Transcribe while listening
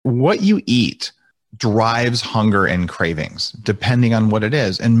what you eat drives hunger and cravings, depending on what it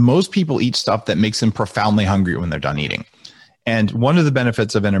is. And most people eat stuff that makes them profoundly hungry when they're done eating. And one of the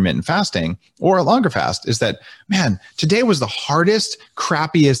benefits of intermittent fasting or a longer fast is that, man, today was the hardest,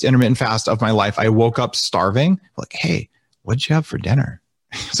 crappiest intermittent fast of my life. I woke up starving. Like, hey, what'd you have for dinner?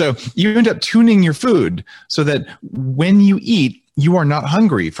 So you end up tuning your food so that when you eat, you are not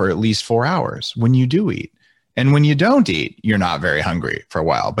hungry for at least 4 hours when you do eat. And when you don't eat, you're not very hungry for a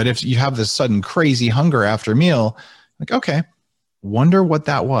while. But if you have this sudden crazy hunger after a meal, like, okay, wonder what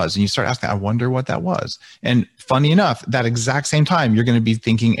that was. And you start asking, I wonder what that was. And funny enough, that exact same time, you're going to be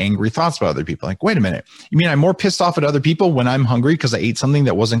thinking angry thoughts about other people. Like, wait a minute, you mean I'm more pissed off at other people when I'm hungry because I ate something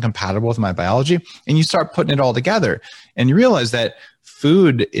that wasn't compatible with my biology? And you start putting it all together and you realize that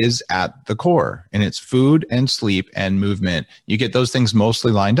food is at the core, and it's food and sleep and movement. You get those things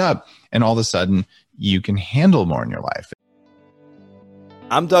mostly lined up, and all of a sudden you can handle more in your life.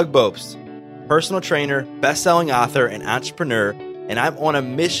 I'm Doug Bopst, personal trainer, best-selling author, and entrepreneur, and I'm on a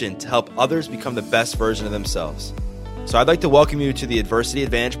mission to help others become the best version of themselves. So I'd like to welcome you to the Adversity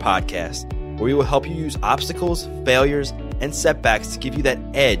Advantage podcast, where we will help you use obstacles, failures, and setbacks to give you that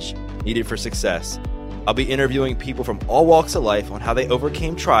edge needed for success. I'll be interviewing people from all walks of life on how they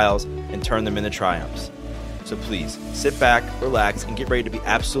overcame trials and turned them into triumphs. So please sit back, relax, and get ready to be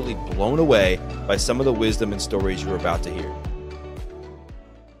absolutely blown away by some of the wisdom and stories you're about to hear.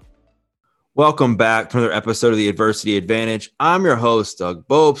 Welcome back to another episode of the Adversity Advantage. I'm your host, Doug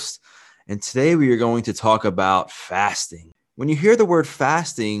Bopst, and today we are going to talk about fasting. When you hear the word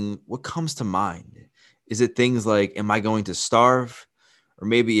fasting, what comes to mind? Is it things like, am I going to starve? Or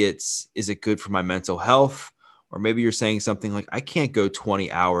maybe is it good for my mental health? Or maybe you're saying something like, I can't go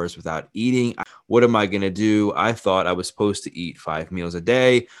 20 hours without eating. What am I going to do? I thought I was supposed to eat 5 meals a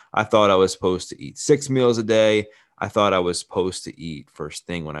day. I thought I was supposed to eat 6 meals a day. I thought I was supposed to eat first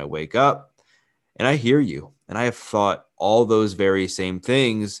thing when I wake up. And I hear you. And I have thought all those very same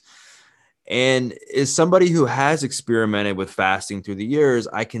things. And as somebody who has experimented with fasting through the years,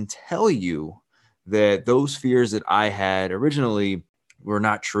 I can tell you that those fears that I had originally were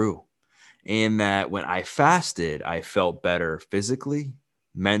not true. And that when I fasted, I felt better physically,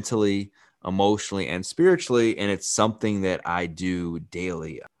 mentally, emotionally, and spiritually. And it's something that I do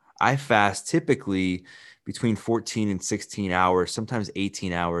daily. I fast typically between 14 and 16 hours, sometimes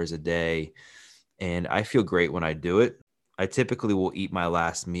 18 hours a day. And I feel great when I do it. I typically will eat my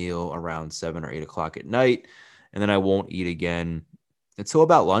last meal around 7 or 8 o'clock at night. And then I won't eat again until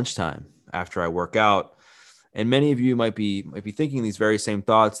about lunchtime after I work out. And many of you might be thinking these very same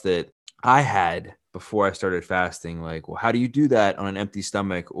thoughts that I had before I started fasting. Like, well, how do you do that on an empty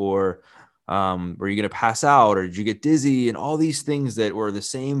stomach? Or were you going to pass out? Or did you get dizzy? And all these things that were the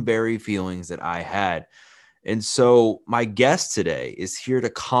same very feelings that I had. And so my guest today is here to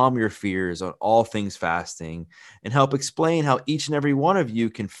calm your fears on all things fasting and help explain how each and every one of you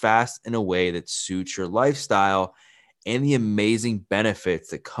can fast in a way that suits your lifestyle and the amazing benefits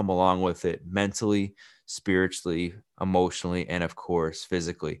that come along with it mentally, spiritually, emotionally, and of course,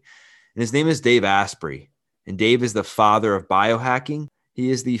 physically. And his name is Dave Asprey. And Dave is the father of Biohacking. He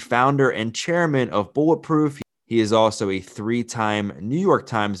is the founder and chairman of Bulletproof. He is also a 3-time New York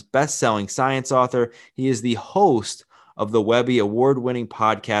Times bestselling science author. He is the host of the Webby award-winning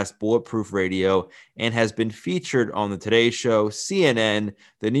podcast Bulletproof Radio and has been featured on the Today Show, CNN,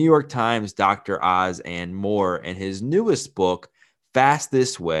 the New York Times, Dr. Oz, and more. And his newest book, Fast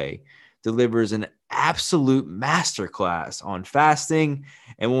This Way, delivers an absolute masterclass on fasting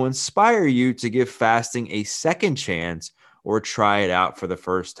and will inspire you to give fasting a second chance or try it out for the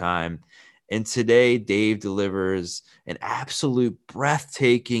first time. And today, Dave delivers an absolute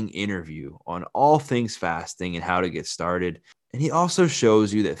breathtaking interview on all things fasting and how to get started. And he also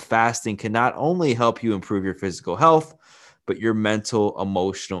shows you that fasting can not only help you improve your physical health, but your mental,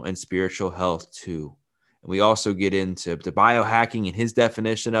 emotional, and spiritual health too. And we also get into biohacking and his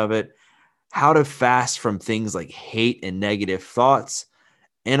definition of it, how to fast from things like hate and negative thoughts,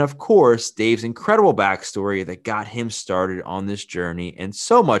 and of course, Dave's incredible backstory that got him started on this journey and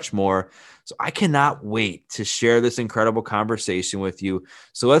so much more. So I cannot wait to share this incredible conversation with you.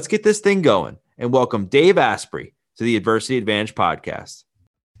 So let's get this thing going and welcome Dave Asprey to the Adversity Advantage podcast.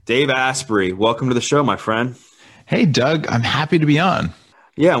 Dave Asprey, welcome to the show, my friend. Hey, Doug, I'm happy to be on.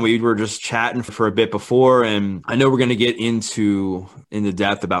 Yeah, we were just chatting for a bit before, and I know we're going to get into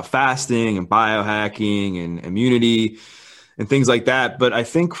depth about fasting and biohacking and immunity and things like that. But I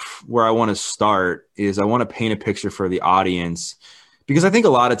think where I want to start is I want to paint a picture for the audience, because I think a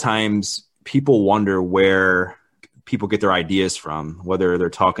lot of times people wonder where people get their ideas from, whether they're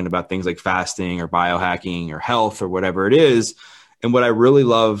talking about things like fasting or biohacking or health or whatever it is. And what I really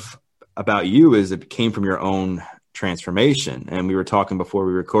love about you is it came from your own transformation. And we were talking before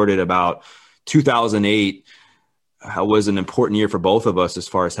we recorded about 2008 was an important year for both of us as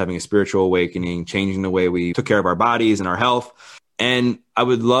far as having a spiritual awakening, changing the way we took care of our bodies and our health. And I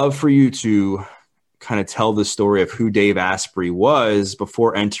would love for you to kind of tell the story of who Dave Asprey was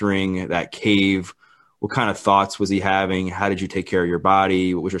before entering that cave. What kind of thoughts was he having? How did you take care of your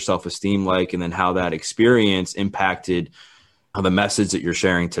body? What was your self-esteem like? And then how that experience impacted the message that you're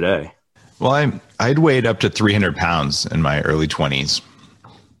sharing today. Well, I'd weighed up to 300 pounds in my early 20s.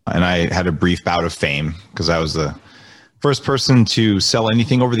 And I had a brief bout of fame because I was the first person to sell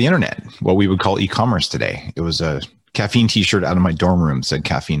anything over the internet, what we would call e-commerce today. It was a caffeine t-shirt out of my dorm room, said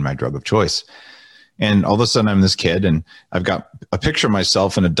caffeine, my drug of choice. And all of a sudden I'm this kid and I've got a picture of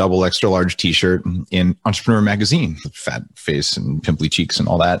myself in a double extra large t-shirt in Entrepreneur magazine, fat face and pimply cheeks and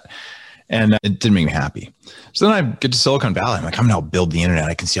all that. And it didn't make me happy. So then I get to Silicon Valley. I'm like, I'm going to build the internet.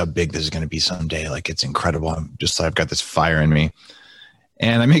 I can see how big this is going to be someday. Like, it's incredible. I've got this fire in me.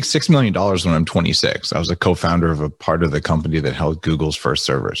 And I make $6 million when I'm 26. I was a co-founder of a part of the company that held Google's first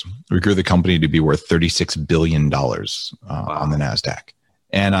servers. We grew the company to be worth $36 billion on the NASDAQ.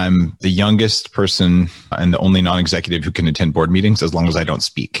 And I'm the youngest person and the only non-executive who can attend board meetings as long as I don't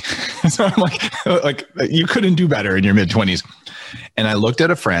speak. So I'm like, you couldn't do better in your mid-20s. And I looked at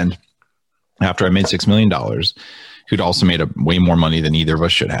a friend after I made $6 million, who'd also made way more money than either of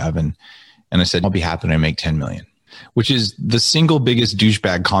us should have. And I said, I'll be happy when I make 10 million. Which is the single biggest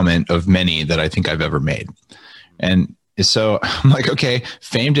douchebag comment of many that I think I've ever made. And so I'm like, okay,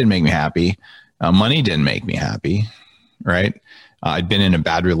 fame didn't make me happy. Money didn't make me happy, right? I'd been in a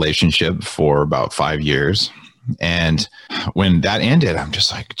bad relationship for about 5 years. And when that ended, I'm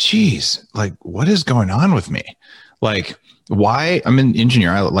just like, geez, like, what is going on with me? Like, why? I'm an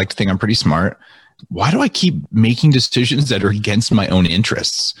engineer. I like to think I'm pretty smart. Why do I keep making decisions that are against my own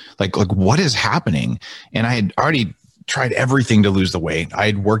interests? Like what is happening? And I had already tried everything to lose the weight. I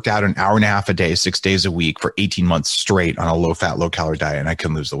had worked out an hour and a half a day, 6 days a week for 18 months straight on a low fat, low calorie diet, and I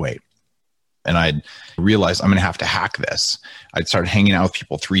couldn't lose the weight. And I'd realized I'm going to have to hack this. I'd started hanging out with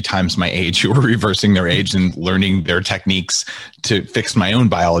people 3 times my age who were reversing their age and learning their techniques to fix my own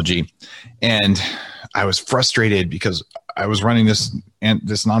biology. And I was frustrated because I was running this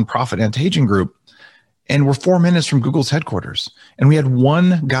nonprofit anti-aging group. And we're 4 minutes from Google's headquarters. And we had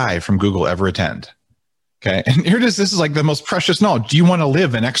one guy from Google ever attend. Okay. And here it is. This is like the most precious knowledge. Do you want to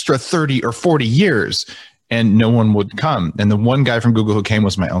live an extra 30 or 40 years? And no one would come. And the one guy from Google who came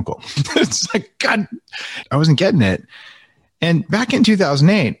was my uncle. It's like, God, I wasn't getting it. And back in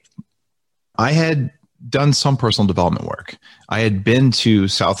 2008, I had done some personal development work. I had been to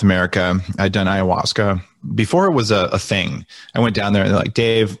South America. I'd done ayahuasca before it was a thing. I went down there and they're like,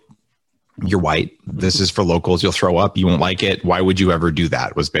 Dave, you're white. This is for locals. You'll throw up. You won't like it. Why would you ever do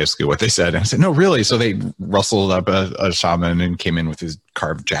that? Was basically what they said. And I said, no, really. So they rustled up a shaman and came in with his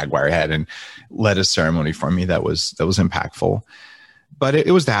carved jaguar head and led a ceremony for me that was impactful. But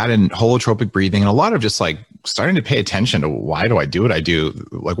it was that and holotropic breathing and a lot of just like starting to pay attention to why do I do what I do?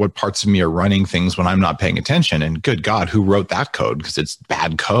 Like what parts of me are running things when I'm not paying attention? And good God, who wrote that code? Because it's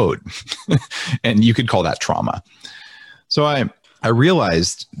bad code. And you could call that trauma. So I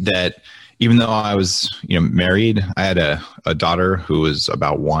realized that even though I was, married, I had a daughter who was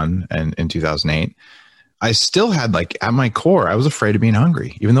about 1 and in 2008. I still had at my core, I was afraid of being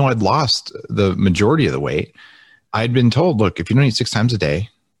hungry. Even though I'd lost the majority of the weight, I'd been told, look, if you don't eat 6 times a day,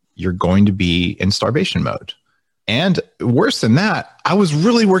 you're going to be in starvation mode. And worse than that, I was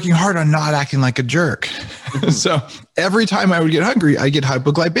really working hard on not acting like a jerk. So every time I would get hungry, I'd get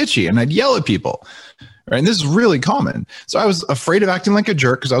hypoglycemic and I'd yell at people. Right? And this is really common. So I was afraid of acting like a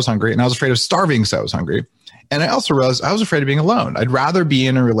jerk because I was hungry, and I was afraid of starving because I was hungry. And I also realized I was afraid of being alone. I'd rather be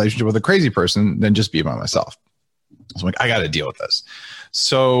in a relationship with a crazy person than just be by myself. So I'm like, I got to deal with this.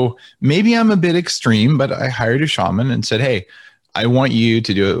 So maybe I'm a bit extreme, but I hired a shaman and said, hey, I want you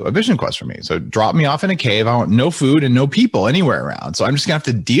to do a vision quest for me. So drop me off in a cave. I want no food and no people anywhere around. So I'm just going to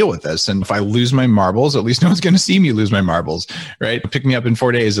have to deal with this. And if I lose my marbles, at least no one's going to see me lose my marbles, right? Pick me up in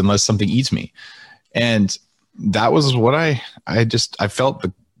 4 days unless something eats me. And that was what I felt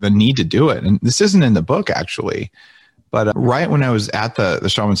the need to do it. And this isn't in the book actually, but right when I was at the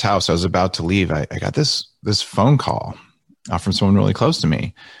shaman's house, I was about to leave. I got this phone call from someone really close to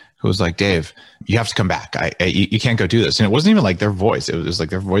me who was like, Dave, you have to come back. You can't go do this. And it wasn't even like their voice. It was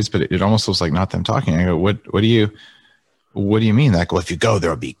like their voice, but it almost was like not them talking. I go, what do you mean? Like, well, if you go,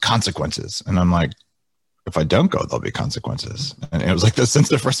 there'll be consequences. And I'm like, if I don't go, there'll be consequences. And it was like this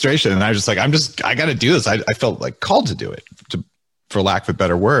sense of frustration. And I was just like, I got to do this. I felt like called to do it, for lack of a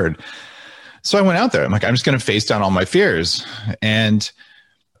better word. So I went out there. I'm like, I'm just going to face down all my fears. And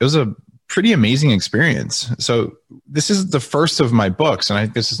it was a pretty amazing experience. So this is the first of my books, and I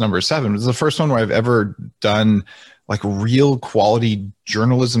think this is number 7. This is the first one where I've ever done like real quality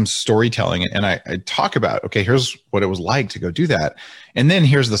journalism storytelling. And I talk about, okay, here's what it was like to go do that. And then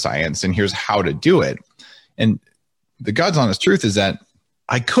here's the science and here's how to do it. And the God's honest truth is that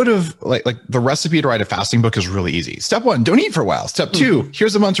I could have, like the recipe to write a fasting book is really easy. Step 1, don't eat for a while. Step 2,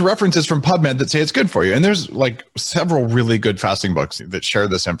 here's a bunch of references from PubMed that say it's good for you. And there's like several really good fasting books that share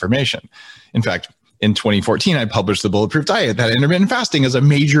this information. In fact, in 2014, I published the Bulletproof Diet that had intermittent fasting as a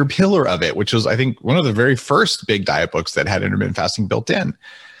major pillar of it, which was, I think, one of the very first big diet books that had intermittent fasting built in.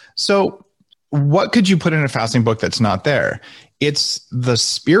 So what could you put in a fasting book that's not there? It's the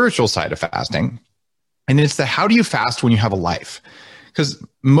spiritual side of fasting. And it's the how do you fast when you have a life? Because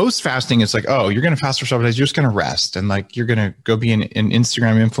most fasting is like, oh, you're going to fast for 7 days, you're just going to rest. And like, you're going to go be an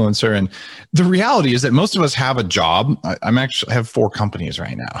Instagram influencer. And the reality is that most of us have a job. I have 4 companies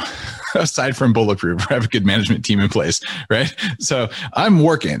right now, aside from Bulletproof. I have a good management team in place, right? So I'm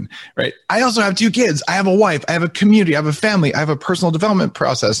working, right? I also have 2 kids. I have a wife. I have a community. I have a family. I have a personal development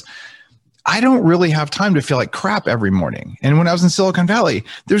process. I don't really have time to feel like crap every morning. And when I was in Silicon Valley,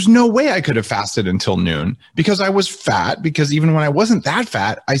 there's no way I could have fasted until noon because I was fat, because even when I wasn't that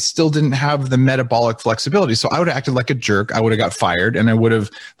fat, I still didn't have the metabolic flexibility. So I would have acted like a jerk. I would have got fired and I would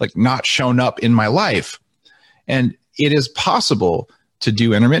have like not shown up in my life. And it is possible to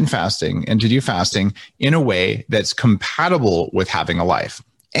do intermittent fasting and to do fasting in a way that's compatible with having a life.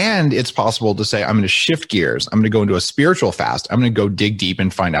 And it's possible to say, I'm going to shift gears. I'm going to go into a spiritual fast. I'm going to go dig deep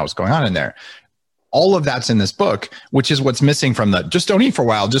and find out what's going on in there. All of that's in this book, which is what's missing from the just don't eat for a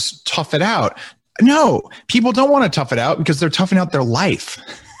while, just tough it out. No, people don't want to tough it out because they're toughing out their life.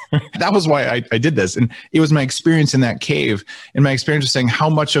 That was why I did this. And it was my experience in that cave and my experience of saying, how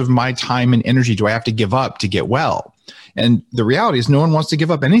much of my time and energy do I have to give up to get well? And the reality is no one wants to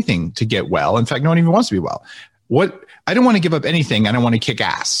give up anything to get well. In fact, no one even wants to be well. I don't want to give up anything. I don't want to kick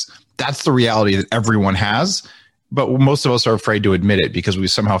ass. That's the reality that everyone has. But most of us are afraid to admit it because we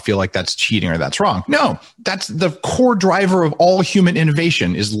somehow feel like that's cheating or that's wrong. No, that's the core driver of all human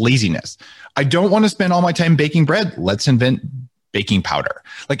innovation is laziness. I don't want to spend all my time baking bread. Let's invent baking powder.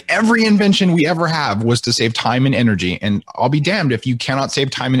 Like every invention we ever have was to save time and energy. And I'll be damned if you cannot save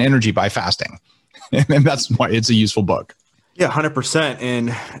time and energy by fasting. And that's why it's a useful book. Yeah, 100%.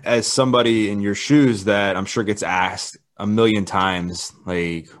 And as somebody in your shoes that I'm sure gets asked a million times,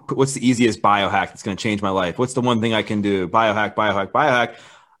 like, what's the easiest biohack that's going to change my life? What's the one thing I can do? Biohack, biohack, biohack.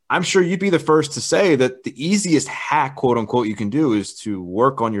 I'm sure you'd be the first to say that the easiest hack, quote unquote, you can do is to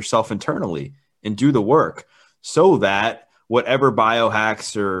work on yourself internally and do the work so that whatever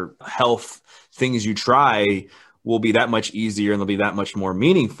biohacks or health things you try will be that much easier and they'll be that much more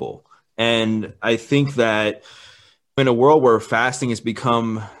meaningful. And I think that in a world where fasting has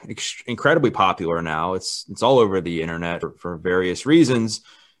become incredibly popular now, it's all over the internet for various reasons.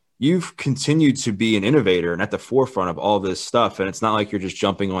 You've continued to be an innovator and at the forefront of all this stuff. And it's not like you're just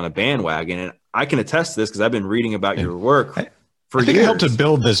jumping on a bandwagon. And I can attest to this because I've been reading about your work for years. I think I helped to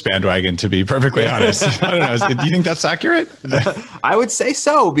build this bandwagon, to be perfectly honest. I don't know. Do you think that's accurate? I would say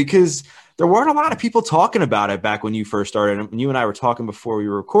so, because there weren't a lot of people talking about it back when you first started. And you and I were talking before we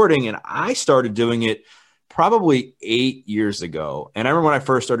were recording, and I started doing it probably 8 years ago. And I remember when I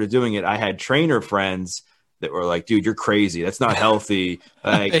first started doing it, I had trainer friends that were like, dude, you're crazy. That's not healthy.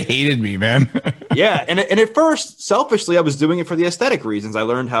 Like, they hated me, man. Yeah. And at first, selfishly, I was doing it for the aesthetic reasons. I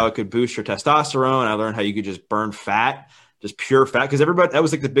learned how it could boost your testosterone. I learned how you could just burn fat, just pure fat. Because everybody, that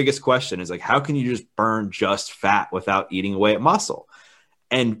was like the biggest question is like, how can you just burn just fat without eating away at muscle?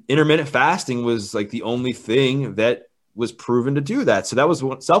 And intermittent fasting was like the only thing that was proven to do that. So that was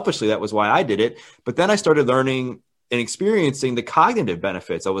selfishly, that was why I did it. But then I started learning and experiencing the cognitive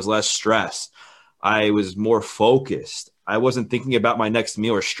benefits. I was less stressed. I was more focused. I wasn't thinking about my next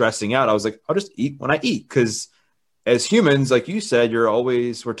meal or stressing out. I was like, I'll just eat when I eat. Because as humans, like you said,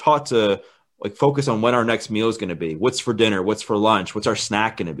 we're taught to like focus on when our next meal is going to be. What's for dinner? What's for lunch? What's our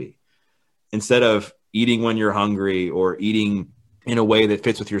snack going to be? Instead of eating when you're hungry or eating in a way that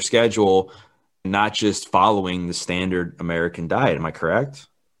fits with your schedule, not just following the standard American diet. Am I correct?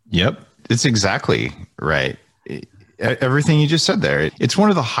 Yep. It's exactly right. Everything you just said there. It's one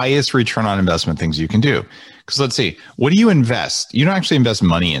of the highest return on investment things you can do. Because let's see, what do you invest? You don't actually invest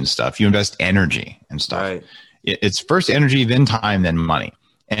money in stuff. You invest energy and stuff. Right. It's first energy, then time, then money.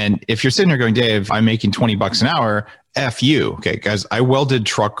 And if you're sitting there going, Dave, I'm making $20 an hour, F you. Okay, guys, I welded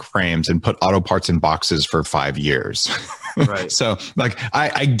truck frames and put auto parts in boxes for 5 years. Right. So like,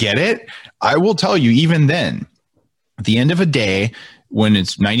 I get it. I will tell you, even then, at the end of a day, when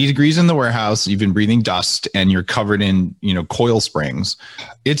it's 90 degrees in the warehouse, you've been breathing dust and you're covered in, coil springs,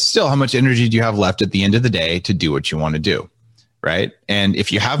 it's still how much energy do you have left at the end of the day to do what you want to do, right? And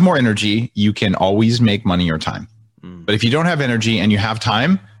if you have more energy, you can always make money or time. But if you don't have energy and you have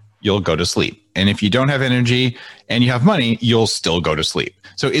time, you'll go to sleep. And if you don't have energy and you have money, you'll still go to sleep.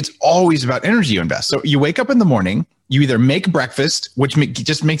 So it's always about energy you invest. So you wake up in the morning, you either make breakfast, which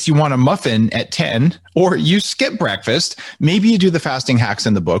just makes you want a muffin at 10, or you skip breakfast. Maybe you do the fasting hacks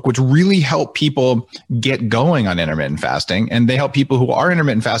in the book, which really help people get going on intermittent fasting. And they help people who are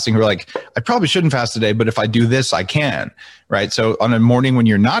intermittent fasting who are like, I probably shouldn't fast today, but if I do this, I can, right? So on a morning when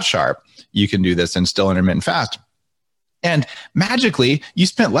you're not sharp, you can do this and still intermittent fast. And magically, you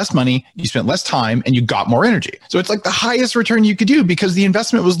spent less money, you spent less time, and you got more energy. So it's like the highest return you could do because the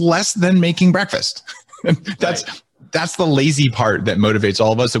investment was less than making breakfast. That's the lazy part that motivates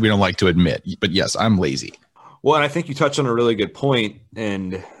all of us that we don't like to admit. But yes, I'm lazy. Well, and I think you touched on a really good point,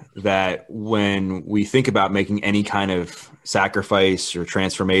 and that when we think about making any kind of sacrifice or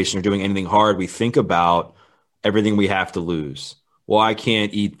transformation or doing anything hard, we think about everything we have to lose. Well, I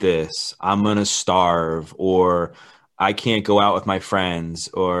can't eat this. I'm going to starve, or I can't go out with my friends,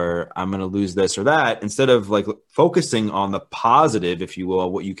 or I'm going to lose this or that, instead of like focusing on the positive, if you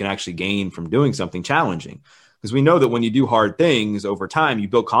will, what you can actually gain from doing something challenging. Because we know that when you do hard things over time, you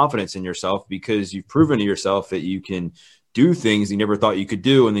build confidence in yourself because you've proven to yourself that you can do things you never thought you could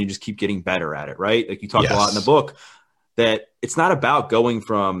do. And then you just keep getting better at it, right? Like you talk a lot in the book that it's not about going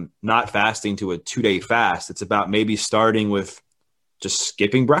from not fasting to a 2-day fast. It's about maybe starting with just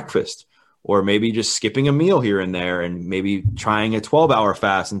skipping breakfast, or maybe just skipping a meal here and there, and maybe trying a 12-hour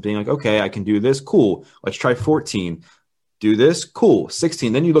fast and being like, okay, I can do this. Cool. Let's try 14. Do this. Cool.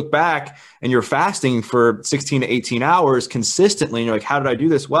 16. Then you look back and you're fasting for 16 to 18 hours consistently. And you're like, how did I do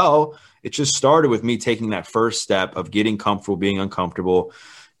this? Well, it just started with me taking that first step of getting comfortable, being uncomfortable.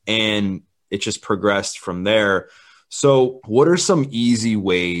 And it just progressed from there. So what are some easy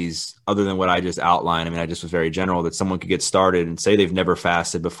ways, other than what I just outlined? I mean, I just was very general, that someone could get started and say they've never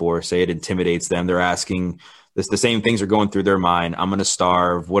fasted before, say it intimidates them. They're asking this, the same things are going through their mind. I'm going to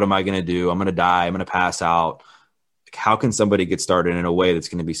starve. What am I going to do? I'm going to die. I'm going to pass out. How can somebody get started in a way that's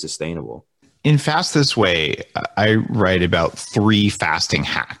going to be sustainable? In Fast This Way, I write about 3 fasting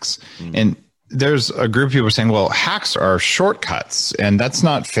hacks. And there's a group of people saying, well, hacks are shortcuts, and that's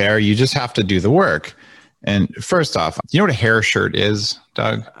not fair. You just have to do the work. And first off, you know what a hair shirt is,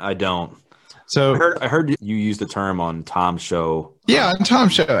 Doug? I don't. So I heard you use the term on Tom's show. Yeah, on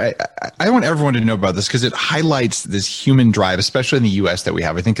Tom's show. I want everyone to know about this because it highlights this human drive, especially in the U.S. that we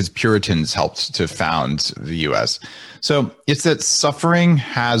have. I think as Puritans helped to found the U.S. So it's that suffering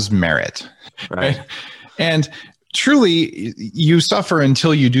has merit, right? And truly, you suffer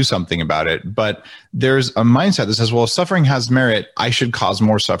until you do something about it. But there's a mindset that says, well, if suffering has merit, I should cause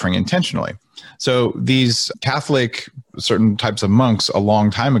more suffering intentionally. So these Catholic certain types of monks a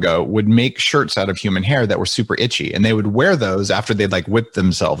long time ago would make shirts out of human hair that were super itchy, and they would wear those after they'd like whip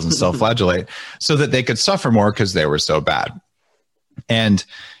themselves and self-flagellate so that they could suffer more because they were so bad. And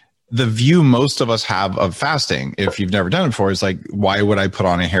the view most of us have of fasting, if you've never done it before, is like, why would I put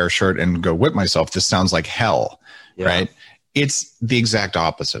on a hair shirt and go whip myself? This sounds like hell, right? It's the exact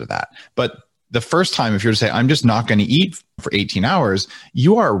opposite of that. But the first time, if you're to say, I'm just not going to eat for 18 hours,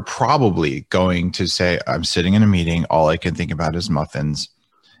 you are probably going to say, I'm sitting in a meeting. All I can think about is muffins.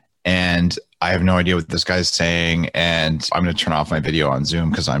 And I have no idea what this guy's saying. And I'm going to turn off my video on Zoom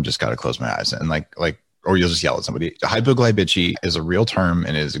because I'm just got to close my eyes. And or you'll just yell at somebody. Hypoglycemia is a real term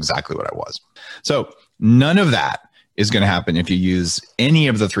and is exactly what I was. So none of that is going to happen if you use any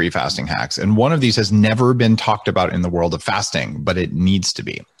of the 3 fasting hacks. And one of these has never been talked about in the world of fasting, but it needs to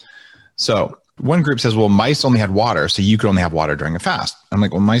be. So one group says, well, mice only had water, so you could only have water during a fast. I'm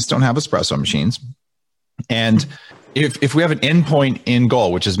like, well, mice don't have espresso machines. And if we have an endpoint in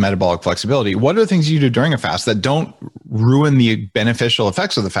goal, which is metabolic flexibility, what are the things you do during a fast that don't ruin the beneficial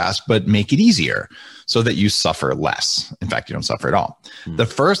effects of the fast, but make it easier so that you suffer less? In fact, you don't suffer at all. The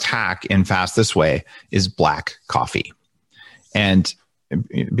first hack in Fast This Way is black coffee. And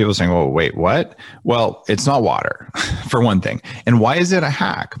people are saying, well, wait, what? Well, it's not water, for one thing. And why is it a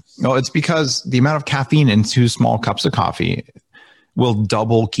hack? Well, it's because the amount of caffeine in 2 small cups of coffee will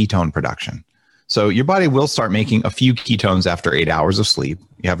double ketone production. So your body will start making a few ketones after 8 hours of sleep.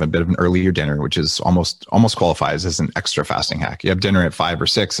 You have a bit of an earlier dinner, which is almost qualifies as an extra fasting hack. You have dinner at 5 or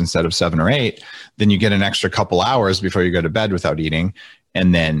 6 instead of 7 or 8. Then you get an extra couple hours before you go to bed without eating.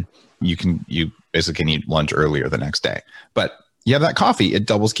 And then you basically can eat lunch earlier the next day. But you have that coffee, it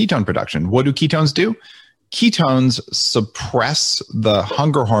doubles ketone production. What do ketones do? ketones suppress the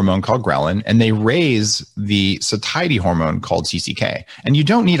hunger hormone called ghrelin, and they raise the satiety hormone called CCK. And you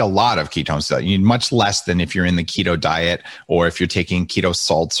don't need a lot of ketones to that. You need much less than if you're in the keto diet or if you're taking keto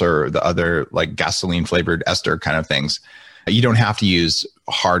salts or the other like gasoline flavored ester kind of things. You don't have to use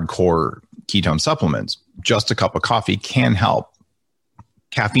hardcore ketone supplements. Just a cup of coffee can help.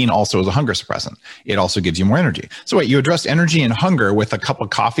 Caffeine also is a hunger suppressant. It also gives you more energy. So wait, you address energy and hunger with a cup of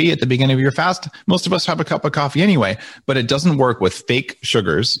coffee at the beginning of your fast? Most of us have a cup of coffee anyway, but it doesn't work with fake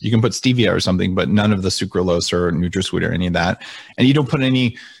sugars. You can put stevia or something, but none of the sucralose or NutraSweet or any of that. And you don't put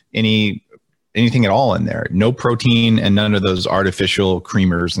anything at all in there. No protein and none of those artificial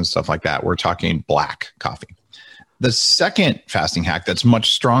creamers and stuff like that. We're talking black coffee. The second fasting hack that's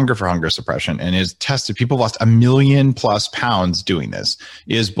much stronger for hunger suppression and is tested, people lost 1 million+ pounds doing this,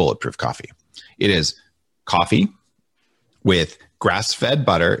 is Bulletproof coffee. It is coffee with grass-fed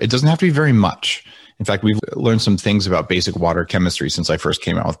butter. It doesn't have to be very much. In fact, we've learned some things about basic water chemistry since I first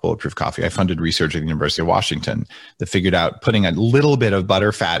came out with Bulletproof coffee. I funded research at the University of Washington that figured out putting a little bit of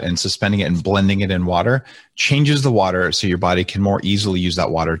butter fat and suspending it and blending it in water changes the water so your body can more easily use that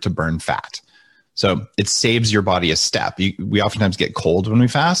water to burn fat. So it saves your body a step. We oftentimes get cold when we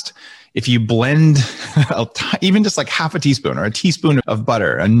fast. If you blend even just like half a teaspoon or a teaspoon of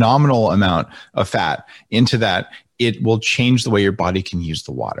butter, a nominal amount of fat into that, it will change the way your body can use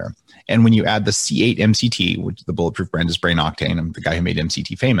the water. And when you add the C8 MCT, which the Bulletproof brand is brain octane, I'm the guy who made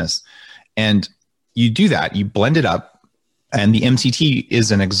MCT famous. And you do that, you blend it up, and the MCT is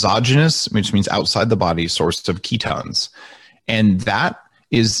an exogenous, which means outside the body, source of ketones. And that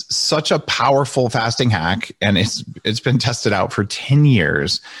is such a powerful fasting hack, and it's been tested out for 10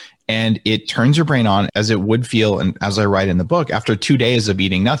 years, and it turns your brain on as it would feel, and as I write in the book, after 2 days of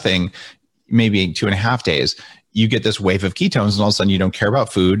eating nothing, maybe 2.5 days, you get this wave of ketones, and all of a sudden you don't care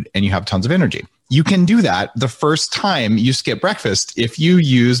about food and you have tons of energy. You can do that the first time you skip breakfast if you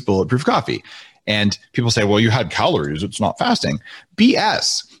use Bulletproof coffee. And people say, well, you had calories, it's not fasting.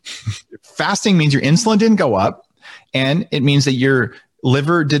 BS. Fasting means your insulin didn't go up, and it means that your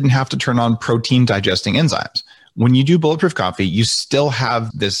liver didn't have to turn on protein digesting enzymes. When you do Bulletproof coffee, you still have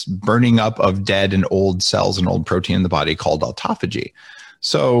this burning up of dead and old cells and old protein in the body called autophagy.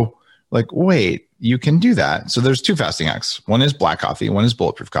 So like, wait, you can do that. So there's 2 fasting hacks. One is black coffee, one is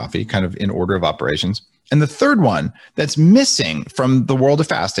Bulletproof coffee, kind of in order of operations. And the third one that's missing from the world of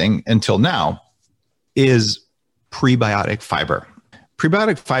fasting until now is prebiotic fiber.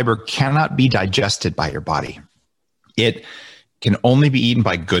 Prebiotic fiber cannot be digested by your body. It can only be eaten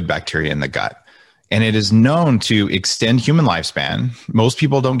by good bacteria in the gut. And it is known to extend human lifespan. Most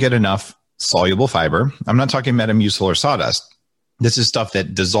people don't get enough soluble fiber. I'm not talking Metamucil or sawdust. This is stuff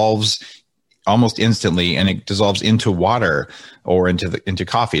that dissolves almost instantly, and it dissolves into water or into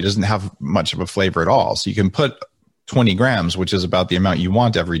coffee. It doesn't have much of a flavor at all. So you can put 20 grams, which is about the amount you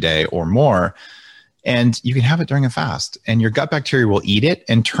want every day or more, and you can have it during a fast. And your gut bacteria will eat it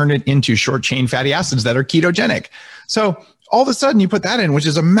and turn it into short-chain fatty acids that are ketogenic. So all of a sudden you put that in, which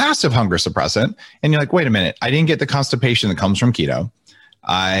is a massive hunger suppressant. And you're like, wait a minute, I didn't get the constipation that comes from keto.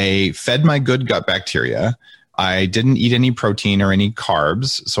 I fed my good gut bacteria. I didn't eat any protein or any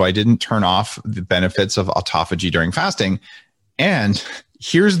carbs. So I didn't turn off the benefits of autophagy during fasting. And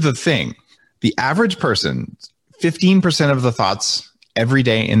here's the thing. The average person, 15% of the thoughts every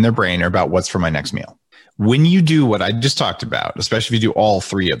day in their brain are about what's for my next meal. When you do what I just talked about, especially if you do all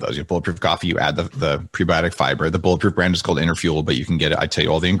 3 of those, you have Bulletproof coffee, you add the prebiotic fiber. The Bulletproof brand is called Inner Fuel, but you can get it. I tell you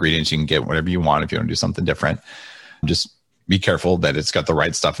all the ingredients. You can get whatever you want if you want to do something different. Just be careful that it's got the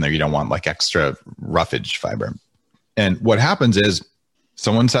right stuff in there. You don't want like extra roughage fiber. And what happens is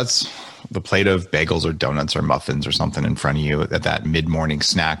someone sets the plate of bagels or donuts or muffins or something in front of you at that mid-morning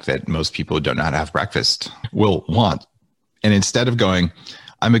snack that most people who don't know how to have breakfast will want. And instead of going,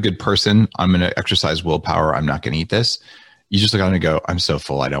 I'm a good person, I'm going to exercise willpower, I'm not going to eat this, you just look at it and go, I'm so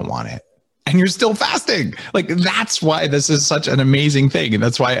full, I don't want it. And you're still fasting. Like, that's why this is such an amazing thing. And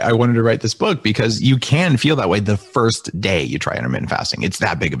that's why I wanted to write this book, because you can feel that way the first day you try intermittent fasting. It's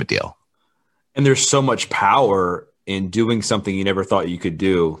that big of a deal. And there's so much power in doing something you never thought you could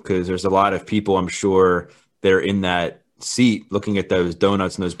do, because there's a lot of people, I'm sure, they're in that seat looking at those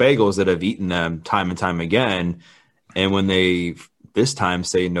donuts and those bagels that have eaten them time and time again. And when they this time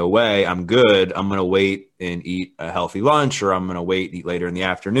say, no way, I'm good, I'm going to wait and eat a healthy lunch, or I'm going to wait and eat later in the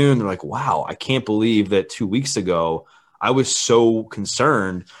afternoon. They're like, wow, I can't believe that 2 weeks ago, I was so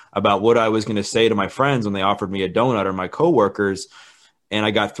concerned about what I was going to say to my friends when they offered me a donut, or my coworkers, and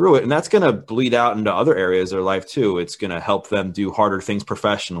I got through it. And that's going to bleed out into other areas of their life too. It's going to help them do harder things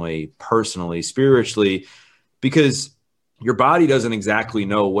professionally, personally, spiritually, because your body doesn't exactly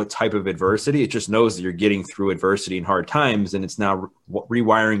know what type of adversity. It just knows that you're getting through adversity and hard times. And it's now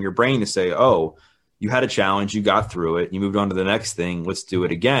rewiring your brain to say, oh, you had a challenge, you got through it, you moved on to the next thing, let's do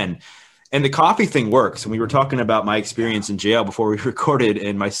it again. And the coffee thing works. And we were talking about my experience in jail before we recorded,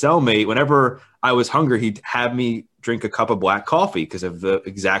 and my cellmate, whenever I was hungry, he'd have me drink a cup of black coffee because of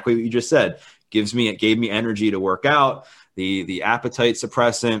exactly what you just said. It gave me energy to work out, the appetite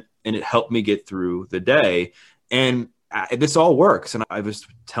suppressant, and it helped me get through the day. And this all works. And I was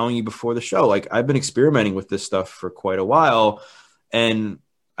telling you before the show, like, I've been experimenting with this stuff for quite a while. And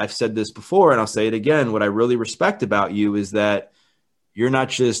I've said this before, and I'll say it again. What I really respect about you is that you're not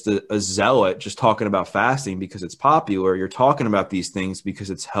just a zealot just talking about fasting because it's popular. You're talking about these things because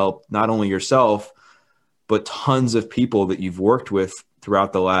it's helped not only yourself, but tons of people that you've worked with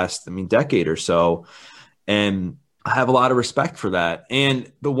throughout the last, decade or so. And I have a lot of respect for that.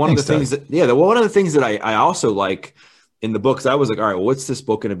 But one of the things that I also like in the book, because I was like, all right, well, what's this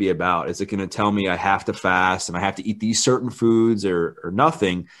book going to be about? Is it going to tell me I have to fast and I have to eat these certain foods or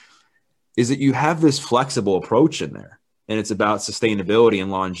nothing? Is that you have this flexible approach in there, and it's about sustainability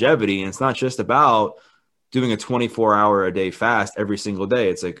and longevity. And it's not just about doing a 24-hour-a-day fast every single day.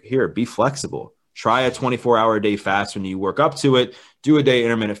 It's like, here, be flexible. Try a 24-hour-a-day fast when you work up to it. Do a day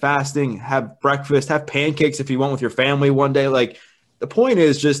intermittent fasting. Have breakfast. Have pancakes if you want with your family one day. Like, the point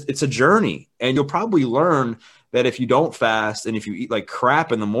is just, it's a journey, and you'll probably learn that if you don't fast and if you eat like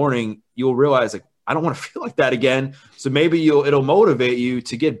crap in the morning, you'll realize, like, I don't want to feel like that again. So maybe it'll motivate you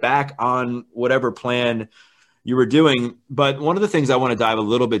to get back on whatever plan you were doing. But one of the things I want to dive a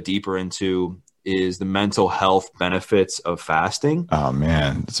little bit deeper into is the mental health benefits of fasting. Oh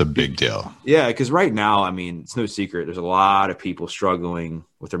man, it's a big deal. Yeah, because right now, it's no secret, there's a lot of people struggling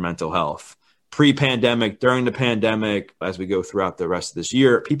with their mental health. Pre-pandemic, during the pandemic, as we go throughout the rest of this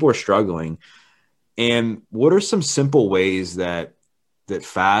year, people are struggling. And what are some simple ways that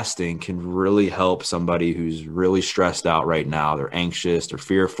fasting can really help somebody who's really stressed out right now? They're anxious, they're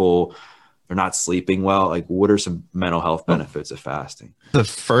fearful, they're not sleeping well. Like, what are some mental health benefits of fasting? The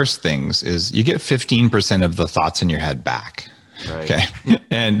first things is you get 15% of the thoughts in your head back. Right. Okay.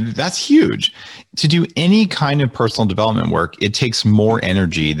 And that's huge. To do any kind of personal development work, it takes more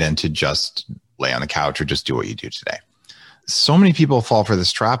energy than to just lay on the couch or just do what you do today. So many people fall for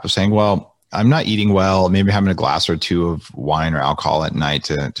this trap of saying, well, I'm not eating well, maybe having a glass or two of wine or alcohol at night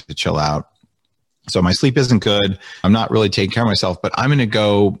to chill out. So my sleep isn't good. I'm not really taking care of myself, but I'm going to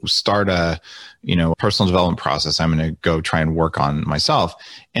go start a, personal development process. I'm going to go try and work on myself.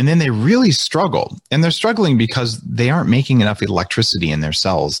 And then they really struggle. And they're struggling because they aren't making enough electricity in their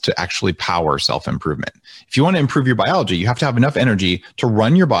cells to actually power self-improvement. If you want to improve your biology, you have to have enough energy to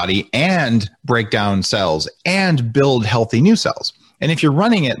run your body and break down cells and build healthy new cells. And if you're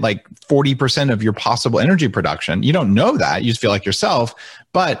running at like 40% of your possible energy production, you don't know that. You just feel like yourself,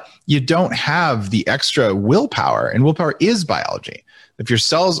 but you don't have the extra willpower, and willpower is biology. If your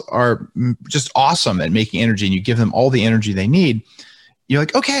cells are just awesome at making energy and you give them all the energy they need, you're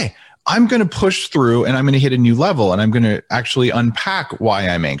like, okay, I'm going to push through and I'm going to hit a new level and I'm going to actually unpack why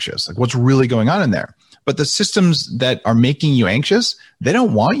I'm anxious, like what's really going on in there. But the systems that are making you anxious, they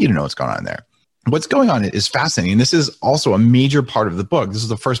don't want you to know what's going on in there. What's going on is fascinating. And this is also a major part of the book. This is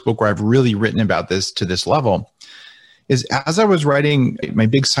the first book where I've really written about this to this level. Is as I was writing my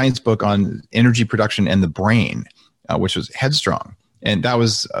big science book on energy production and the brain, which was Headstrong. And that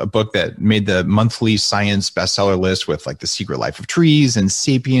was a book that made the monthly science bestseller list with like The Secret Life of Trees and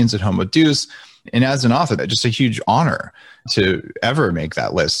Sapiens and Homo Deus. And as an author, that's just a huge honor to ever make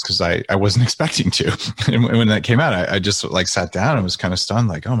that list, because I wasn't expecting to. And when that came out, I just like sat down and was kind of stunned,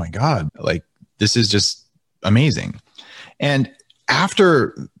 like, oh my God, like this is just amazing. And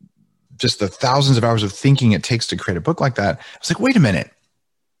after just the thousands of hours of thinking it takes to create a book like that, I was like, wait a minute.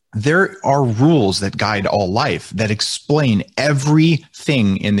 There are rules that guide all life that explain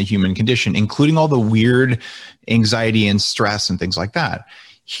everything in the human condition, including all the weird anxiety and stress and things like that.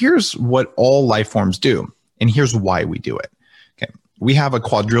 Here's what all life forms do, and here's why we do it. Okay, we have a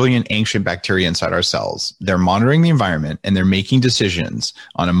quadrillion ancient bacteria inside our cells. They're monitoring the environment and they're making decisions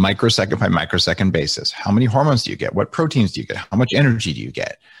on a microsecond by microsecond basis. How many hormones do you get? What proteins do you get? How much energy do you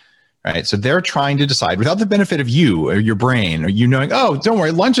get? Right. So they're trying to decide without the benefit of you or your brain or you knowing, oh, don't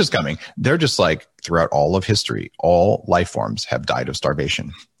worry, lunch is coming. They're just like, throughout all of history, all life forms have died of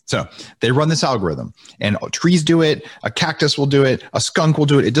starvation. So they run this algorithm, and trees do it. A cactus will do it. A skunk will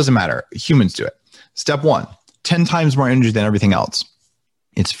do it. It doesn't matter. Humans do it. Step one, 10 times more energy than everything else.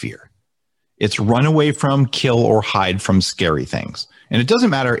 It's fear. It's run away from, kill, or hide from scary things. And it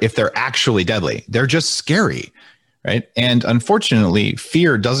doesn't matter if they're actually deadly. They're just scary. right? And unfortunately,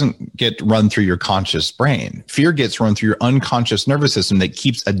 fear doesn't get run through your conscious brain. Fear gets run through your unconscious nervous system that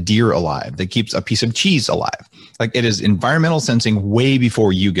keeps a deer alive, that keeps a piece of cheese alive. Like it is environmental sensing way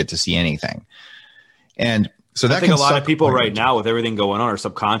before you get to see anything. And so that I think a lot of people right now with everything going on are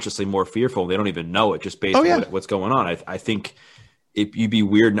subconsciously more fearful. They don't even know it just based on what's going on. I think you'd be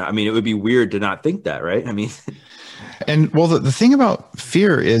weird. It would be weird to not think that, right? I mean, and well, the thing about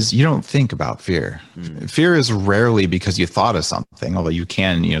fear is you don't think about fear. Fear is rarely because you thought of something, although you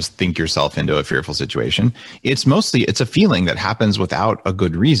can, think yourself into a fearful situation. It's a feeling that happens without a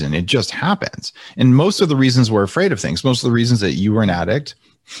good reason. It just happens. And most of the reasons we're afraid of things, most of the reasons that you were an addict,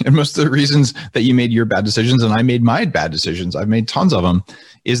 and most of the reasons that you made your bad decisions and I made my bad decisions, I've made tons of them,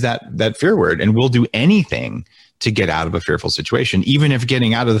 is that fear word. And we'll do anything to get out of a fearful situation, even if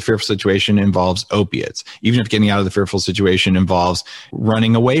getting out of the fearful situation involves opiates, even if getting out of the fearful situation involves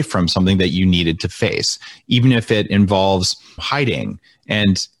running away from something that you needed to face, even if it involves hiding.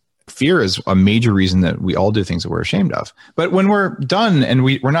 And fear is a major reason that we all do things that we're ashamed of. But when we're done and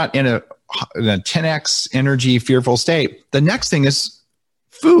we're not in a 10x energy fearful state, the next thing is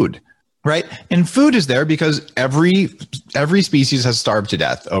food, right? And food is there because every species has starved to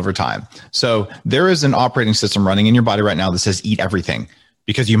death over time. So there is an operating system running in your body right now that says eat everything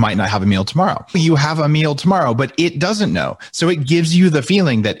because you might not have a meal tomorrow. You have a meal tomorrow, but it doesn't know. So it gives you the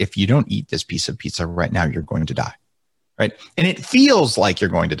feeling that if you don't eat this piece of pizza right now, you're going to die, right? And it feels like you're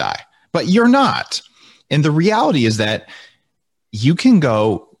going to die, but you're not. And the reality is that you can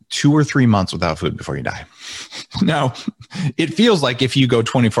go 2 or 3 months without food before you die. Now, it feels like if you go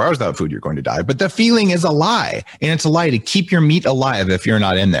 24 hours without food, you're going to die, but the feeling is a lie. And it's a lie to keep your meat alive if you're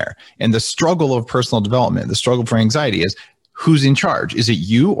not in there. And the struggle of personal development, the struggle for anxiety is who's in charge? Is it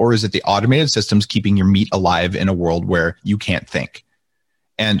you or is it the automated systems keeping your meat alive in a world where you can't think?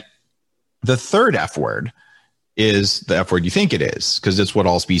 And the third F word is the F word you think it is, because it's what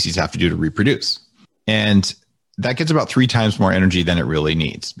all species have to do to reproduce. And that gets about 3 times more energy than it really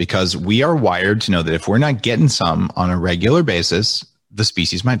needs, because we are wired to know that if we're not getting some on a regular basis, the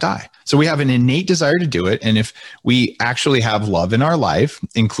species might die. So we have an innate desire to do it. And if we actually have love in our life,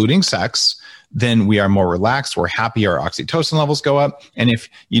 including sex, then we are more relaxed, we're happy, our oxytocin levels go up. And if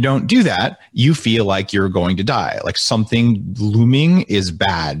you don't do that, you feel like you're going to die, like something looming is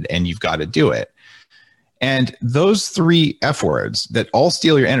bad and you've got to do it. And those 3 F words that all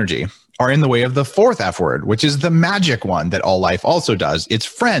steal your energy are in the way of the 4th F word, which is the magic one that all life also does. It's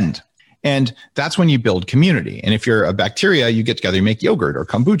friend. And that's when you build community. And if you're a bacteria, you get together, you make yogurt or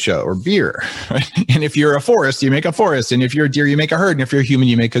kombucha or beer. Right? And if you're a forest, you make a forest. And if you're a deer, you make a herd. And if you're a human,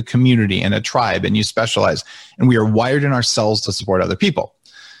 you make a community and a tribe, and you specialize. And we are wired in our cells to support other people.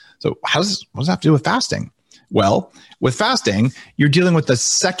 So what does that have to do with fasting? Well, with fasting, you're dealing with the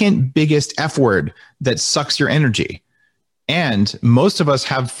second biggest F word that sucks your energy. And most of us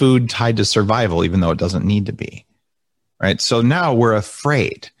have food tied to survival, even though it doesn't need to be, right? So now we're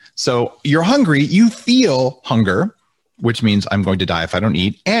afraid. So you're hungry, you feel hunger, which means I'm going to die if I don't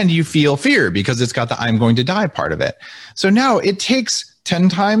eat. And you feel fear because it's got the I'm going to die part of it. So now it takes 10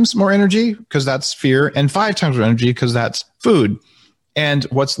 times more energy because that's fear, and 5 times more energy because that's food. And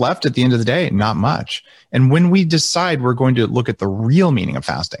what's left at the end of the day? Not much. And when we decide we're going to look at the real meaning of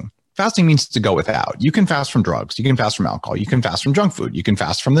fasting, fasting means to go without. You can fast from drugs. You can fast from alcohol. You can fast from junk food. You can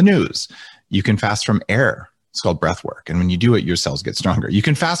fast from the news. You can fast from air. It's called breath work. And when you do it, your cells get stronger. You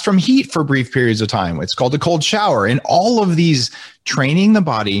can fast from heat for brief periods of time. It's called a cold shower. And all of these, training the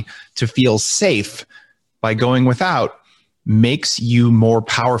body to feel safe by going without, makes you more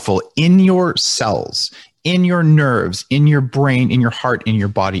powerful in your cells, in your nerves, in your brain, in your heart, in your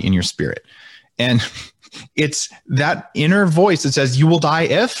body, in your spirit. And it's that inner voice that says you will die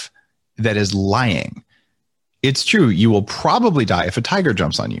if, that is lying. It's true. You will probably die if a tiger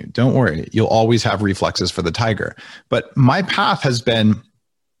jumps on you. Don't worry. You'll always have reflexes for the tiger. But my path has been,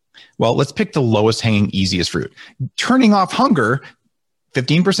 well, let's pick the lowest hanging, easiest fruit. Turning off hunger,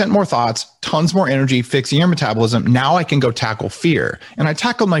 15% more thoughts, tons more energy, fixing your metabolism. Now I can go tackle fear. And I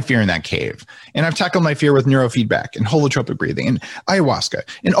tackled my fear in that cave. And I've tackled my fear with neurofeedback and holotropic breathing and ayahuasca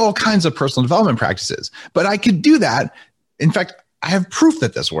and all kinds of personal development practices. But I could do that. In fact, I have proof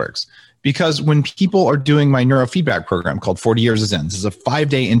that this works. Because when people are doing my neurofeedback program called 40 Years of Zen, this is a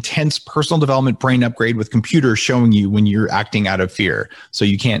 5-day intense personal development brain upgrade with computers showing you when you're acting out of fear, so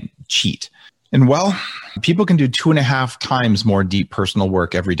you can't cheat. And well, people can do 2.5 times more deep personal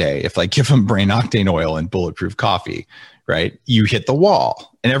work every day if I give them brain octane oil and bulletproof coffee, right? You hit the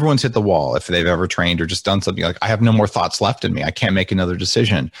wall, and everyone's hit the wall if they've ever trained or just done something like, I have no more thoughts left in me. I can't make another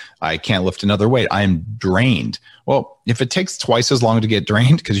decision. I can't lift another weight. I'm drained. Well, if it takes twice as long to get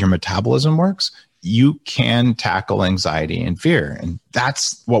drained because your metabolism works, you can tackle anxiety and fear. And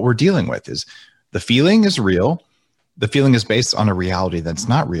that's what we're dealing with. Is the feeling is real. The feeling is based on a reality that's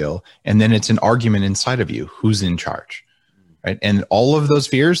not real. And then it's an argument inside of you. Who's in charge? Right? And all of those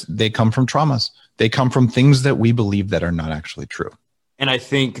fears, they come from traumas. They come from things that we believe that are not actually true. And I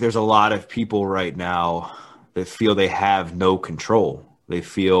think there's a lot of people right now that feel they have no control. They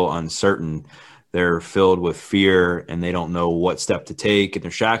feel uncertain. They're filled with fear and they don't know what step to take, and they're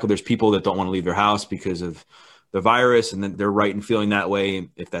shackled. There's people that don't want to leave their house because of the virus, and then they're right in feeling that way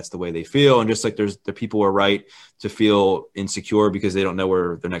if that's the way they feel. And just like there's the people who are right to feel insecure because they don't know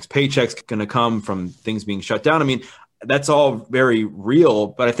where their next paycheck's going to come from things being shut down. I mean, that's all very real,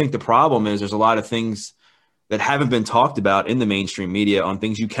 but I think the problem is there's a lot of things that haven't been talked about in the mainstream media on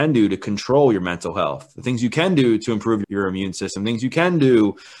things you can do to control your mental health, the things you can do to improve your immune system, things you can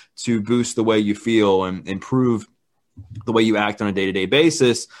do to boost the way you feel and improve the way you act on a day-to-day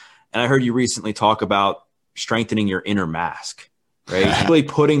basis. And I heard you recently talk about strengthening your inner mask, right? Really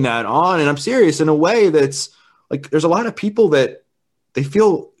putting that on. And I'm serious, in a way that's like, there's a lot of people that they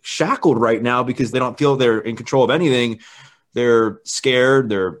feel shackled right now because they don't feel they're in control of anything. They're scared,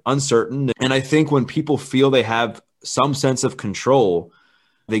 they're uncertain. And I think when people feel they have some sense of control,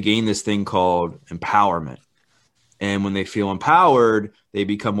 they gain this thing called empowerment. And when they feel empowered, they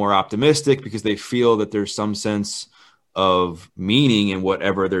become more optimistic because they feel that there's some sense of meaning in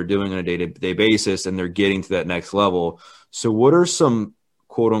whatever they're doing on a day-to-day basis, and they're getting to that next level. So what are some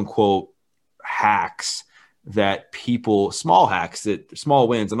quote unquote hacks that people, small hacks, that small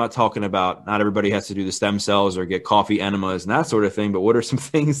wins? I'm not talking about, not everybody has to do the stem cells or get coffee enemas and that sort of thing, but what are some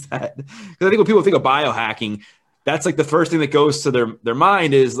things that, because I think when people think of biohacking, that's like the first thing that goes to their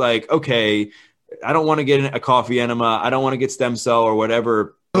mind is like, okay, I don't want to get a coffee enema. I don't want to get stem cell or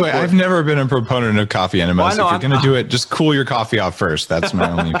whatever. Wait, I've never been a proponent of coffee enemas. Well, if you're going to do it, just cool your coffee off first. That's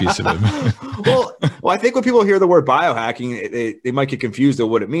my only piece of it. well, I think when people hear the word biohacking, they might get confused of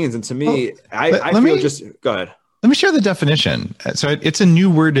what it means. And to me, go ahead. Let me share the definition. So it's a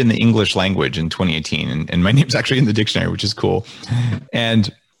new word in the English language in 2018. And my name's actually in the dictionary, which is cool.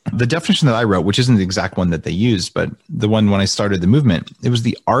 And the definition that I wrote, which isn't the exact one that they used, but the one when I started the movement, it was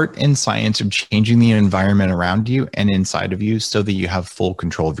the art and science of changing the environment around you and inside of you so that you have full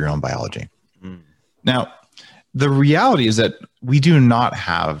control of your own biology. Mm. Now, the reality is that we do not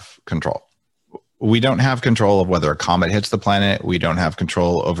have control. We don't have control of whether a comet hits the planet. We don't have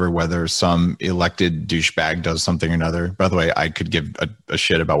control over whether some elected douchebag does something or another. By the way, I could give a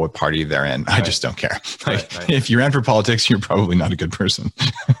shit about what party they're in. Right. I just don't care. Right. If you ran for politics, you're probably not a good person.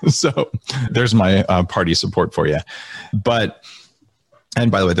 So there's my party support for you. And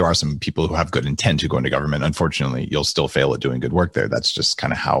by the way, there are some people who have good intent who go into government. Unfortunately, you'll still fail at doing good work there. That's just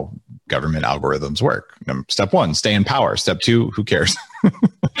kind of how government algorithms work. Step 1, stay in power. Step 2, who cares?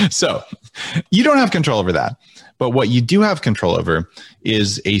 So you don't have control over that. But what you do have control over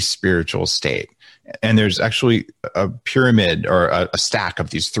is a spiritual state. And there's actually a pyramid or a stack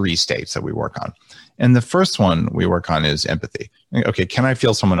of these 3 states that we work on. And the first one we work on is empathy. Okay, can I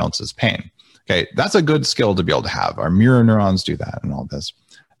feel someone else's pain? Okay, that's a good skill to be able to have. Our mirror neurons do that and all this.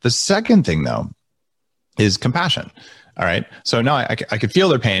 The second thing, though, is compassion. All right. So now I could feel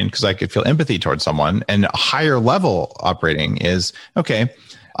their pain because I could feel empathy towards someone. And a higher level operating is, okay,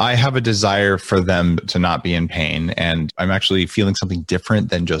 I have a desire for them to not be in pain. And I'm actually feeling something different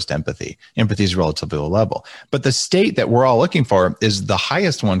than just empathy. Empathy is relatively low level. But the state that we're all looking for is the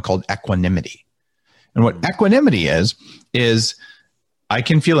highest one, called equanimity. And what equanimity is I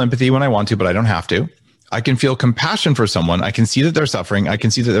can feel empathy when I want to, but I don't have to. I can feel compassion for someone. I can see that they're suffering. I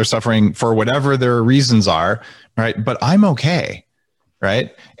can see that they're suffering for whatever their reasons are, right? But I'm okay,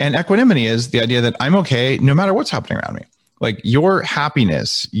 right? And equanimity is the idea that I'm okay no matter what's happening around me. Like your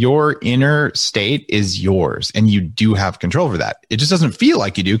happiness, your inner state is yours, and you do have control over that. It just doesn't feel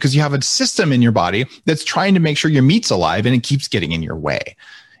like you do because you have a system in your body that's trying to make sure your meat's alive, and it keeps getting in your way.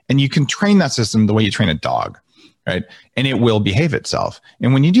 And you can train that system the way you train a dog. Right? And it will behave itself.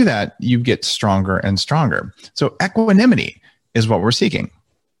 And when you do that, you get stronger and stronger. So equanimity is what we're seeking.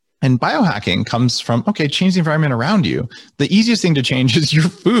 And biohacking comes from, okay, change the environment around you. The easiest thing to change is your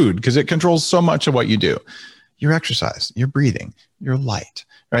food because it controls so much of what you do. Your exercise, your breathing, your light,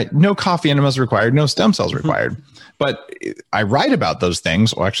 right? No coffee enemas required, no stem cells required. But I write about those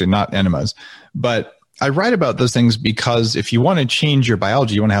things, well, actually not enemas, but I write about those things because if you want to change your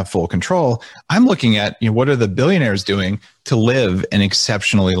biology, you want to have full control. I'm looking at, what are the billionaires doing to live an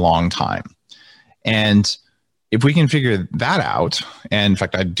exceptionally long time? And if we can figure that out, and in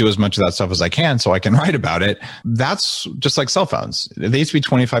fact, I do as much of that stuff as I can so I can write about it, that's just like cell phones. They used to be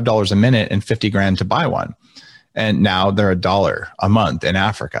 $25 a minute and 50 grand to buy one. And now they're $1 a month in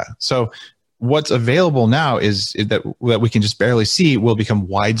Africa. So what's available now is that we can just barely see will become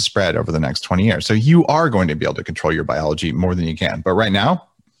widespread over the next 20 years. So you are going to be able to control your biology more than you can. But right now,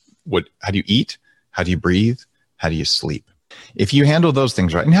 how do you eat? How do you breathe? How do you sleep? If you handle those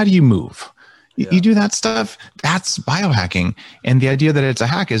things right, and how do you move? You do that stuff, that's biohacking. And the idea that it's a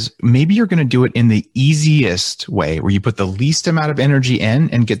hack is maybe you're going to do it in the easiest way, where you put the least amount of energy in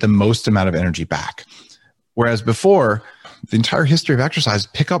and get the most amount of energy back. Whereas before, the entire history of exercise,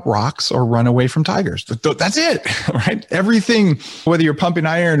 pick up rocks or run away from tigers. That's it, right? Everything, whether you're pumping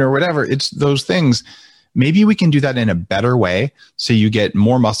iron or whatever, it's those things. Maybe we can do that in a better way so you get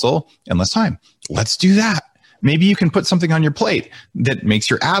more muscle and less time. Let's do that. Maybe you can put something on your plate that makes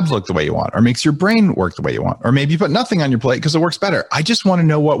your abs look the way you want, or makes your brain work the way you want, or maybe you put nothing on your plate because it works better. I just want to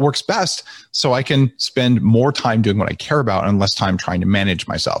know what works best so I can spend more time doing what I care about and less time trying to manage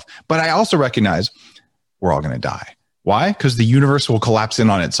myself. But I also recognize we're all going to die. Why? Because the universe will collapse in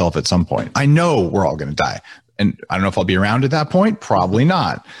on itself at some point. I know we're all going to die. And I don't know if I'll be around at that point. Probably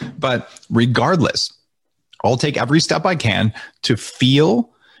not. But regardless, I'll take every step I can to feel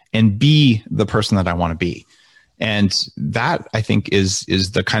and be the person that I want to be. And that, I think, is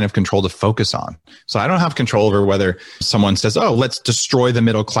the kind of control to focus on. So I don't have control over whether someone says, oh, let's destroy the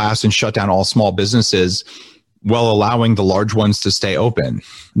middle class and shut down all small businesses while allowing the large ones to stay open.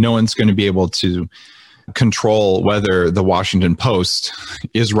 No one's going to be able to control whether the Washington Post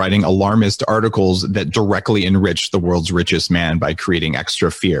is writing alarmist articles that directly enrich the world's richest man by creating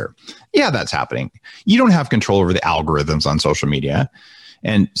extra fear. Yeah, that's happening. You don't have control over the algorithms on social media.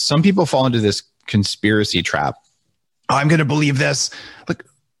 And some people fall into this conspiracy trap. Oh, I'm going to believe this. Look,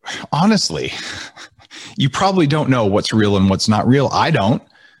 honestly, you probably don't know what's real and what's not real. I don't.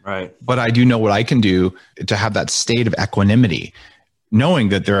 Right. But I do know what I can do to have that state of equanimity, knowing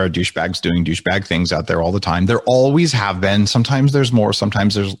that there are douchebags doing douchebag things out there all the time. There always have been. Sometimes there's more,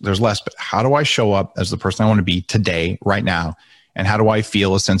 sometimes there's less. But how do I show up as the person I want to be today, right now? And how do I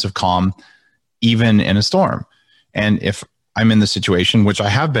feel a sense of calm, even in a storm? And if I'm in the situation, which I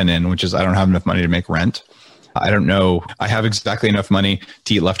have been in, which is I don't have enough money to make rent. I don't know. I have exactly enough money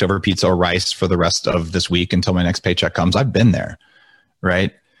to eat leftover pizza or rice for the rest of this week until my next paycheck comes. I've been there,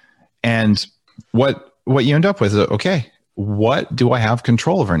 right? And what you end up with is, okay, what do I have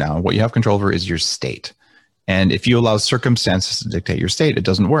control over now? What you have control over is your state. And if you allow circumstances to dictate your state, it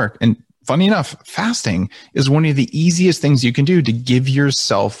doesn't work. And funny enough, fasting is one of the easiest things you can do to give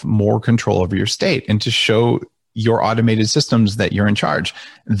yourself more control over your state and to show your automated systems that you're in charge.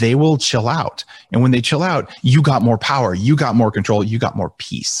 They will chill out. And when they chill out, you got more power, you got more control, you got more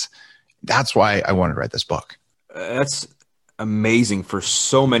peace. That's why I wanted to write this book. That's amazing for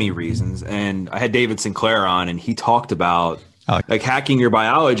so many reasons. And I had David Sinclair on, and he talked about like hacking your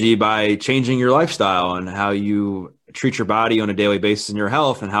biology by changing your lifestyle and how you treat your body on a daily basis in your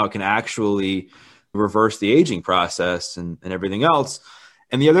health and how it can actually reverse the aging process and everything else.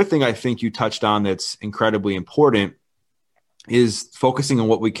 And the other thing I think you touched on that's incredibly important is focusing on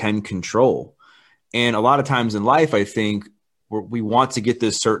what we can control. And a lot of times in life, I think we want to get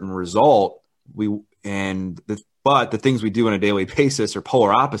this certain result. But the things we do on a daily basis are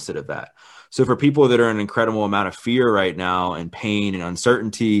polar opposite of that. So for people that are in an incredible amount of fear right now and pain and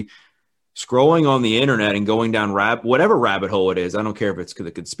uncertainty, scrolling on the internet and going down whatever rabbit hole it is, I don't care if it's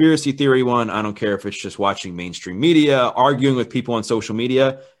the conspiracy theory one, I don't care if it's just watching mainstream media, arguing with people on social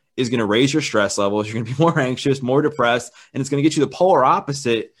media, is going to raise your stress levels. You're going to be more anxious, more depressed, and it's going to get you the polar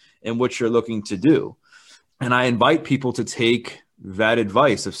opposite in what you're looking to do. And I invite people to take that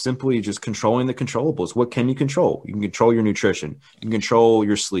advice of simply just controlling the controllables. What can you control? You can control your nutrition. You can control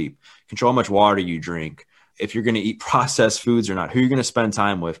your sleep, control how much water you drink, if you're going to eat processed foods or not, who you're going to spend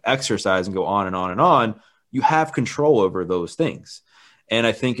time with, exercise, and go on and on and on. You have control over those things. And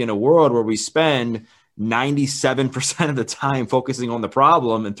I think in a world where we spend 97% of the time focusing on the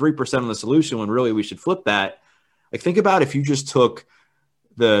problem and 3% on the solution, when really we should flip that, like think about if you just took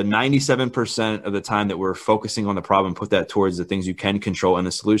the 97% of the time that we're focusing on the problem, put that towards the things you can control and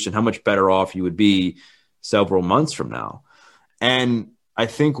the solution, how much better off you would be several months from now. And I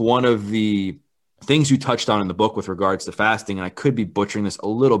think one of the things you touched on in the book with regards to fasting, and I could be butchering this a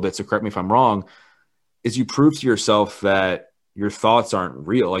little bit, so correct me if I'm wrong, is you prove to yourself that your thoughts aren't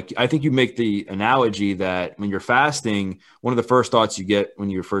real. Like I think you make the analogy that when you're fasting, one of the first thoughts you get when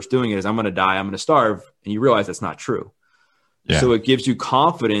you're first doing it is, I'm going to die, I'm going to starve. And you realize that's not true. Yeah. So it gives you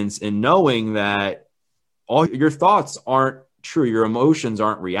confidence in knowing that all your thoughts aren't true. Your emotions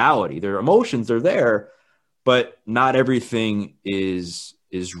aren't reality. Their emotions, they're there, but not everything is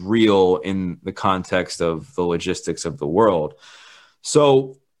real in the context of the logistics of the world.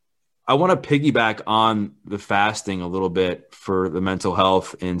 So I want to piggyback on the fasting a little bit for the mental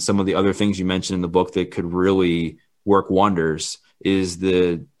health, and some of the other things you mentioned in the book that could really work wonders is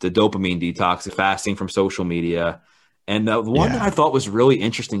the dopamine detox, the fasting from social media. And the one that I thought was really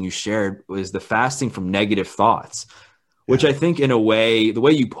interesting you shared was the fasting from negative thoughts, which I think in a way, the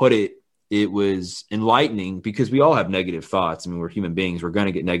way you put it, it was enlightening because we all have negative thoughts. I mean, we're human beings. We're going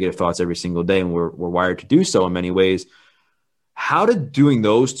to get negative thoughts every single day, and we're wired to do so in many ways. How did doing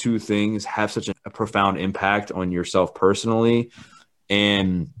those two things have such a profound impact on yourself personally?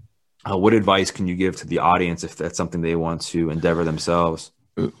 And what advice can you give to the audience if that's something they want to endeavor themselves?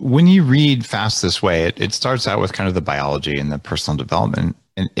 When you read Fast This Way, it starts out with kind of the biology and the personal development,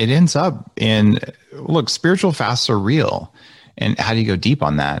 and it ends up in, look, spiritual fasts are real. And how do you go deep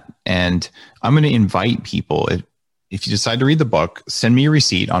on that? And I'm going to invite people, if you decide to read the book, send me a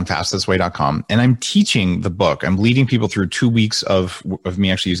receipt on fastthisway.com. And I'm teaching the book. I'm leading people through 2 weeks of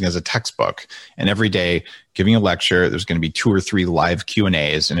me actually using it as a textbook. And every day giving a lecture. There's going to be 2 or 3 live